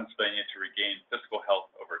option for Pennsylvania to regain fiscal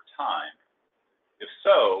health over time? If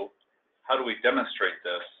so, how do we demonstrate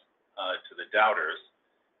this to the doubters?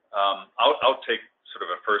 I'll take sort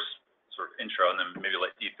of a first sort of intro, and then maybe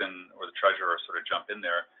let Ethan or the treasurer sort of jump in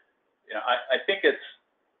there. I think it's,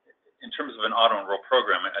 in terms of an auto-enroll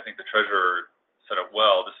program, I think the treasurer said it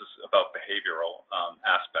well. This is about behavioral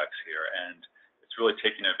aspects here, and it's really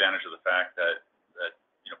taking advantage of the fact that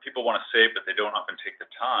people want to save, but they don't often take the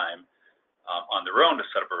time on their own to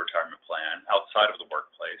set up a retirement plan outside of the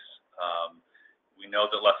workplace. We know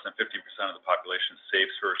that less than 50% of the population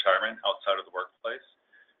saves for retirement outside of the workplace.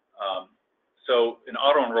 So an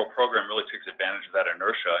auto-enroll program really takes advantage of that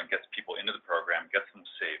inertia and gets people into the program, gets them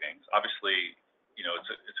savings. Obviously,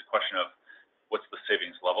 it's a question of what's the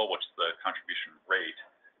savings level, what's the contribution rate.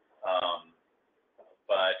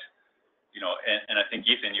 But and I think,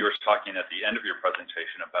 Ethan, you were talking at the end of your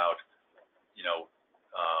presentation about,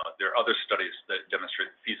 there are other studies that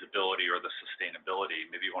demonstrate the feasibility or the sustainability.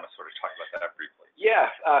 Maybe you want to sort of talk about that briefly. Yeah,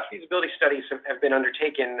 feasibility studies have been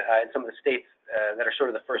undertaken in some of the states that are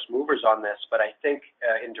sort of the first movers on this. But I think,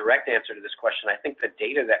 in direct answer to this question, I think the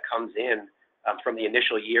data that comes in from the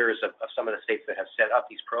initial years of some of the states that have set up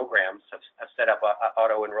these programs, have set up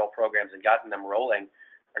auto-enroll programs and gotten them rolling,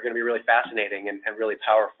 are going to be really fascinating and really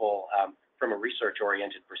powerful from a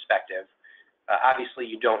research-oriented perspective. Obviously,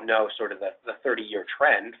 you don't know sort of the 30-year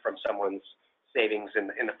trend from someone's savings in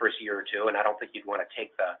the first year or two, and I don't think you'd want to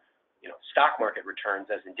take the stock market returns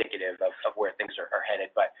as indicative of where things are headed.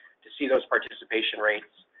 But to see those participation rates,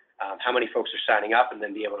 how many folks are signing up, and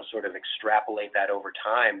then be able to sort of extrapolate that over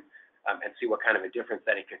time and see what kind of a difference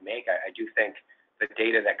that it could make, I do think the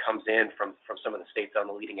data that comes in from some of the states on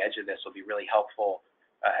the leading edge of this will be really helpful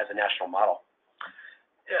as a national model.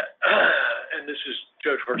 Yeah, and this is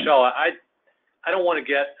Joe Torsella. I don't want to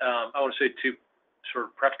get, I want to say two sort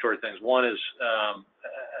of prefatory things. One is,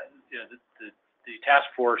 the task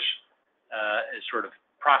force is sort of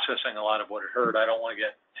processing a lot of what it heard. I don't want to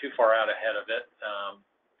get too far out ahead of it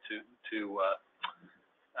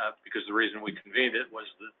because the reason we convened it was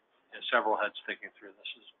that several heads thinking through this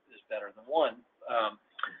is better than one.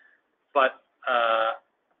 But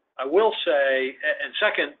I will say, and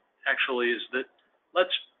second, actually, is that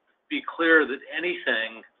let's be clear that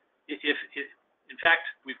anything, if in fact,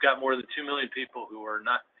 we've got more than 2 million people who are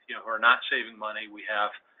not saving money. We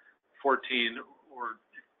have 14, or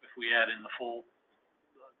if we add in the full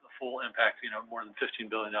impact, more than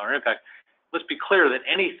 $15 billion impact. Let's be clear that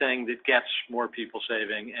anything that gets more people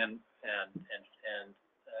saving and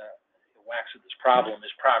whacks at this problem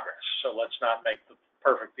is progress. So let's not make the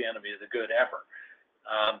perfect the enemy of the good ever.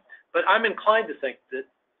 But I'm inclined to think that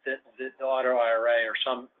the auto IRA or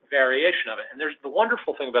some variation of it. And there's the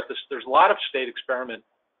wonderful thing about this, there's a lot of state experimenting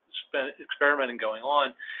going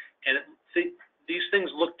on, and these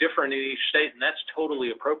things look different in each state, and that's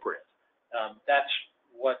totally appropriate. That's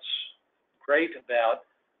what's great about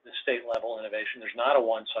the state level innovation. There's not a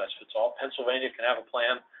one size fits all. Pennsylvania can have a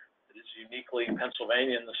plan that is uniquely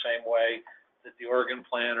Pennsylvania in the same way that the Oregon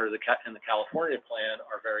plan or the California plan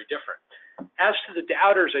are very different. As to the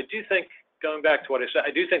doubters, I do think, going back to what I said, I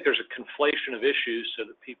do think there's a conflation of issues so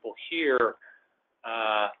that people hear,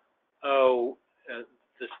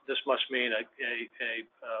 this must mean a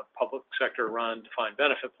public sector run defined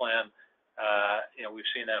benefit plan.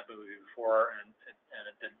 We've seen that movie before, and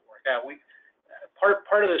it didn't work out.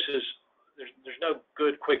 Part of this is there's no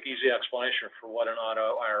good, quick, easy explanation for what an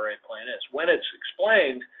auto IRA plan is. When it's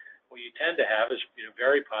explained, what you tend to have is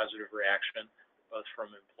very positive reaction, both from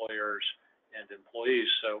employers and employees.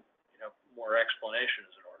 So more explanation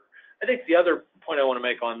is in order. I think the other point I want to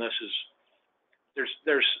make on this is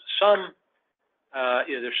there's some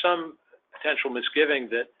potential misgiving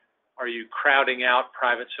that are you crowding out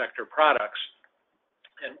private sector products?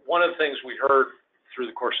 And one of the things we heard through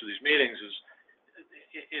the course of these meetings is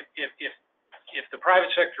if the private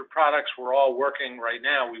sector products were all working right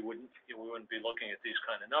now, we wouldn't be looking at these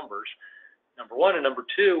kind of numbers. Number one, and number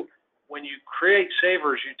two, when you create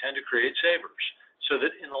savers, you tend to create savers. So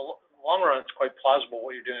that in the long run, it's quite plausible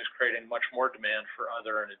what you're doing is creating much more demand for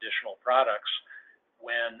other and additional products.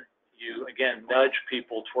 When you, again, nudge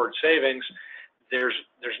people towards savings, there's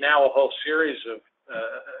now a whole series of,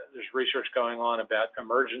 there's research going on about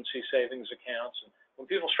emergency savings accounts. And when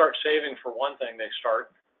people start saving for one thing, they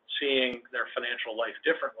start seeing their financial life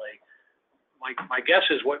differently. My guess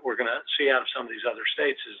is what we're going to see out of some of these other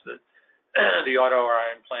states is that the auto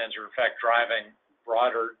RIN plans are in fact driving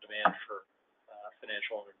broader demand for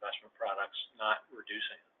financial and investment products, not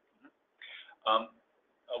reducing it.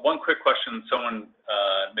 One quick question, someone,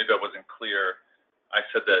 maybe I wasn't clear. I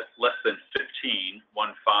said that less than 15%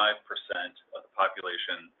 of the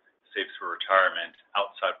population saves for retirement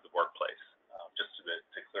outside of the workplace. Just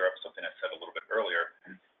to clear up something I said a little bit earlier.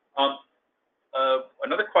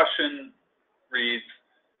 Another question reads,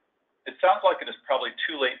 it sounds like it is probably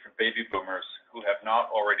too late for baby boomers who have not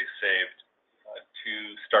already saved to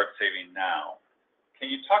start saving now. Can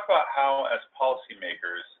you talk about how, as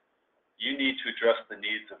policymakers, you need to address the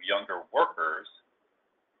needs of younger workers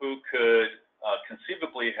who could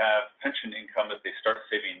conceivably have pension income if they start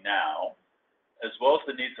saving now, as well as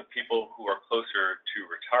the needs of people who are closer to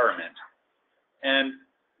retirement? And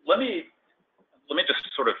let me just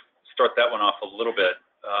sort of start that one off a little bit.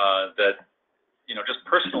 That, you know, just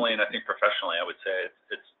personally and I think professionally, I would say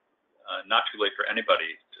it's not too late for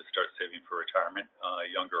anybody to start saving for retirement,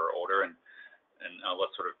 younger or older. And I'll let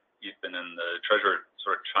sort of Ethan and the treasurer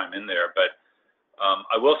sort of chime in there, but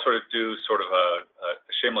I will sort of do sort of a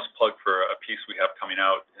shameless plug for a piece we have coming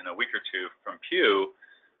out in a week or two from Pew,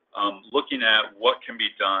 looking at what can be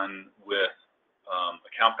done with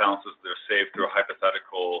account balances that are saved through a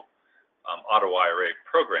hypothetical auto IRA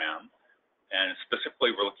program. And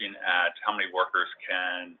specifically, we're looking at how many workers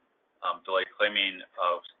can delay claiming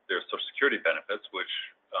of their Social Security benefits, which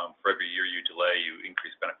for every year you delay, you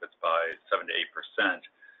increase benefits by 7 to 8%.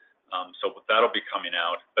 So that'll be coming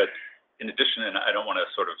out. But in addition, and I don't want to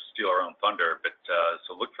sort of steal our own thunder, but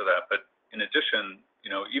so look for that. But in addition,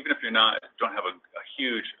 you know, even if you're don't have a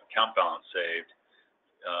huge account balance saved,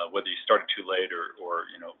 whether you started too late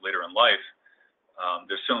or you know later in life,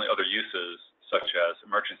 there's certainly other uses such as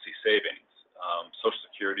emergency savings. Social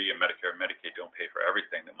Security and Medicare and Medicaid don't pay for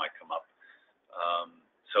everything that might come up.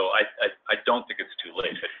 So I don't think it's too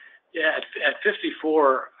late. Yeah, at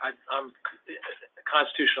 54, I'm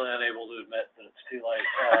constitutionally unable to admit that it's too late.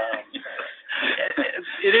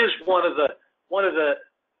 It is one of the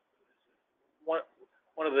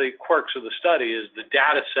quirks of the study is the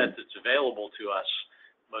data set that's available to us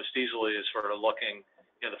most easily is sort of looking,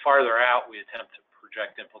 you know, the farther out we attempt to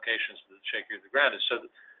project implications to the shakier the ground is. So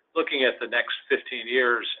looking at the next 15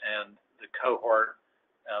 years and the cohort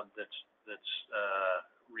that's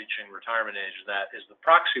reaching retirement age, that is the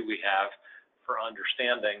proxy we have for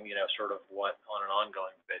understanding, you know, sort of what on an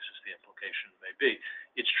ongoing basis the implication may be.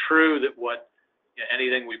 It's true that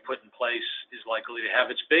anything we put in place is likely to have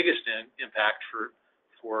its biggest impact for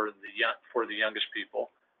the youngest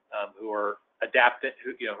people who are adapting,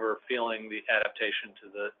 who are feeling the adaptation to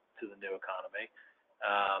the new economy,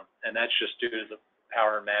 and that's just due to the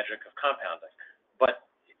power and magic of compounding. But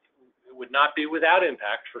it would not be without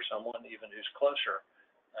impact for someone even who's closer.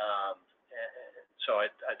 So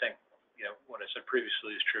I think, you know, what I said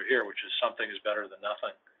previously is true here, which is something is better than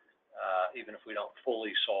nothing, even if we don't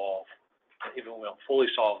fully solve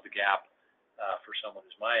the gap for someone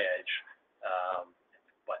who's my age,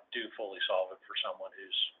 but do fully solve it for someone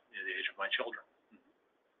who's the age of my children.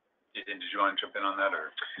 Ethan, did you want to jump in on that,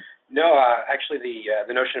 or? No, actually,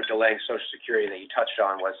 the notion of delaying Social Security that you touched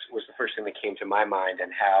on was the first thing that came to my mind,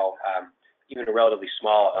 and how even a relatively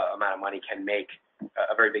small amount of money can make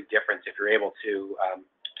a very big difference if you're able to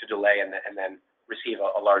delay and then receive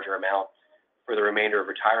a larger amount for the remainder of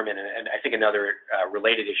retirement. And I think another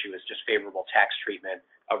related issue is just favorable tax treatment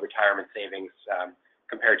of retirement savings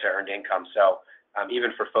compared to earned income. So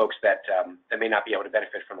even for folks that may not be able to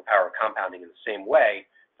benefit from the power of compounding in the same way,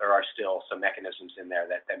 there are still some mechanisms in there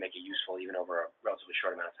that make it useful even over a relatively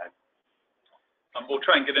short amount of time. We'll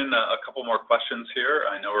try and get in a couple more questions here.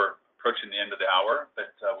 I know we're approaching the end of the hour,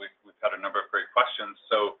 but we've had a number of great questions.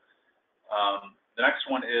 So the next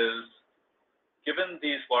one is, given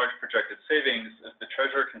these large projected savings, is the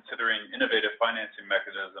Treasurer considering innovative financing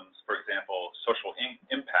mechanisms, for example, social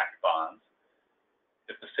impact bonds?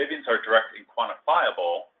 If the savings are direct and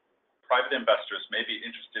quantifiable, private investors may be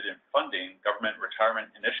interested in funding government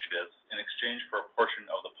retirement initiatives in exchange for a portion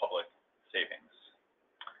of the public savings.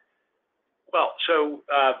 Well, so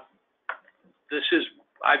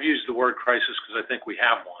I've used the word crisis because I think we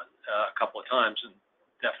have one a couple of times, and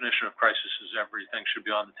definition of crisis is everything should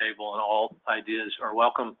be on the table and all ideas are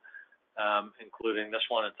welcome, including this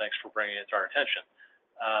one, and thanks for bringing it to our attention.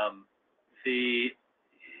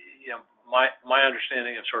 My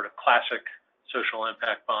understanding of sort of classic social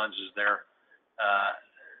impact bonds is they're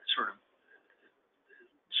sort of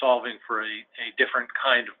solving for a different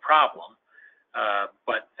kind of problem,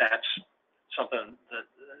 but that's something that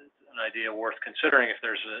an idea worth considering if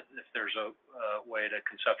there's a way to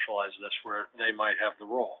conceptualize this where they might have the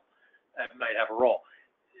role. might have a role.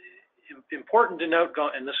 Important to note,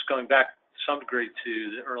 and this is going back to some degree to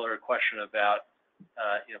the earlier question about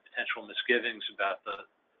potential misgivings about the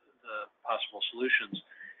possible solutions.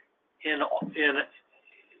 In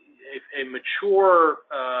a mature,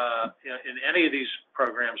 in any of these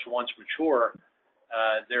programs, once mature,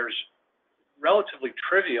 there's relatively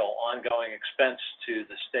trivial ongoing expense to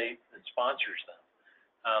the state that sponsors them.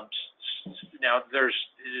 Now, it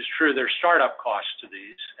is true there's startup costs to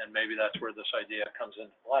these, and maybe that's where this idea comes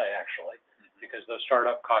into play, actually, because those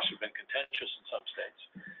startup costs have been contentious in some states.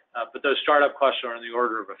 But those startup costs are in the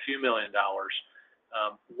order of a few $1 million.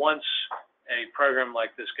 Once a program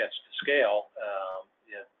like this gets to scale,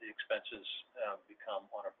 the expenses become,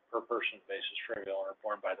 on a per-person basis, trivial and are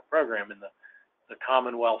borne by the program. In the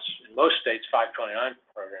Commonwealth's, in most states, 529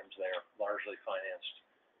 programs, they are largely financed,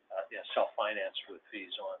 self-financed with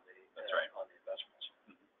fees on the on the investments.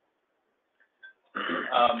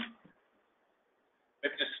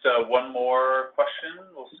 Maybe just one more question.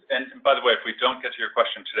 And by the way, if we don't get to your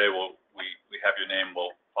question today, we have your name.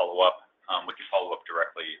 We'll follow up. We can follow up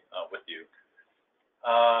directly with you.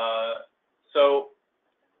 So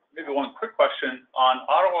maybe one quick question on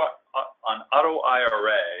auto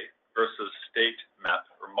IRA versus state MEP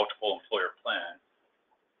or multiple employer plan.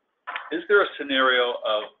 Is there a scenario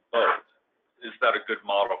of both? Is that a good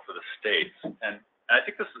model for the states? And I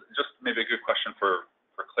think this is just maybe a good question for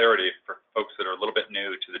clarity for folks that are a little bit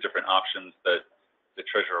new to the different options that the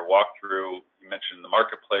treasurer walked through. You mentioned the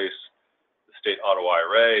marketplace, the state auto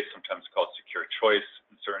IRA, sometimes called secure choice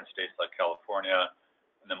in certain states like California,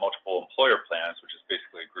 and then multiple employer plans, which is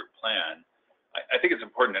basically a group plan. I think it's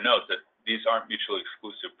important to note that these aren't mutually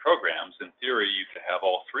exclusive programs. In theory, you could have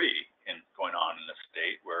all three going on in the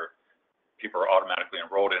state where people are automatically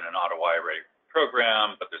enrolled in an auto IRA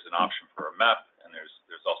program, but there's an option for a MEP, and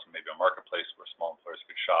there's also maybe a marketplace where small employers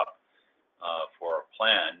could shop for a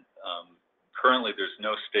plan. Currently, there's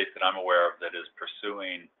no state that I'm aware of that is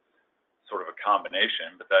pursuing sort of a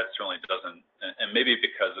combination, but that certainly doesn't, and maybe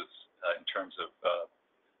because it's in terms of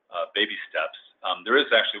baby steps. There is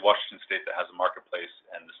actually Washington State that has a marketplace,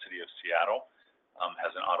 and the city of Seattle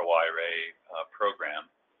has an auto IRA program,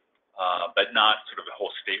 but not sort of a whole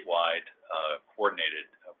statewide coordinated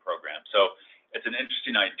program. So it's an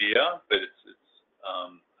interesting idea, but it's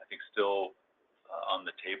I think still on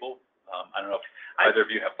the table. I don't know if either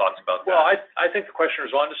of you have thoughts about that. Well, I think the questioner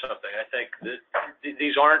is onto something. I think that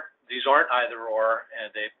these aren't either or,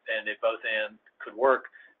 and they both and could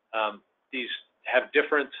work. These have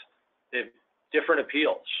different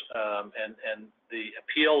appeals, and the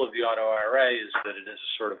appeal of the auto IRA is that it is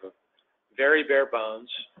sort of a very bare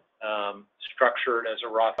bones, structured as a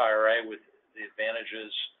Roth IRA with the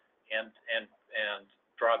advantages and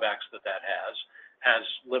drawbacks that has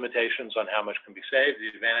limitations on how much can be saved.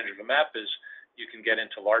 The advantage of a MEP is you can get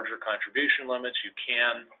into larger contribution limits. You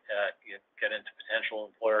can get into potential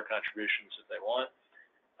employer contributions if they want.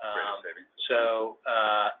 So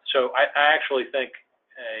I actually think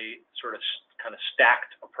a sort of kind of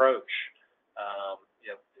stacked approach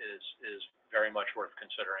is very much worth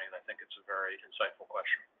considering, and I think it's a very insightful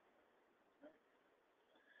question.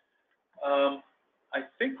 I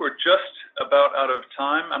think we're just about out of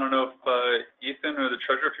time. I don't know if Ethan or the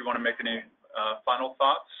treasurer, if you want to make any final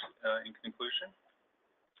thoughts in conclusion.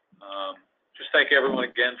 Just thank everyone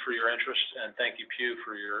again for your interest, and thank you, Pew,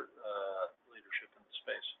 for your leadership in the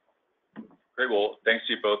space. Great. Well, thanks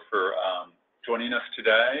to you both for joining us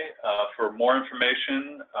today. For more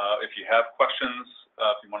information, if you have questions,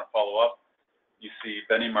 if you want to follow up, you see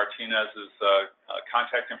Benny Martinez's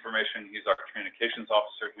contact information. He's our communications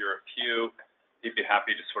officer here at Pew. He'd be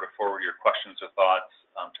happy to sort of forward your questions or thoughts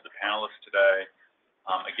to the panelists today.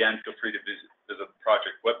 Again, feel free to visit the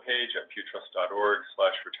project webpage at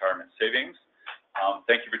pewtrust.org/retirement savings.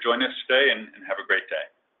 Thank you for joining us today, and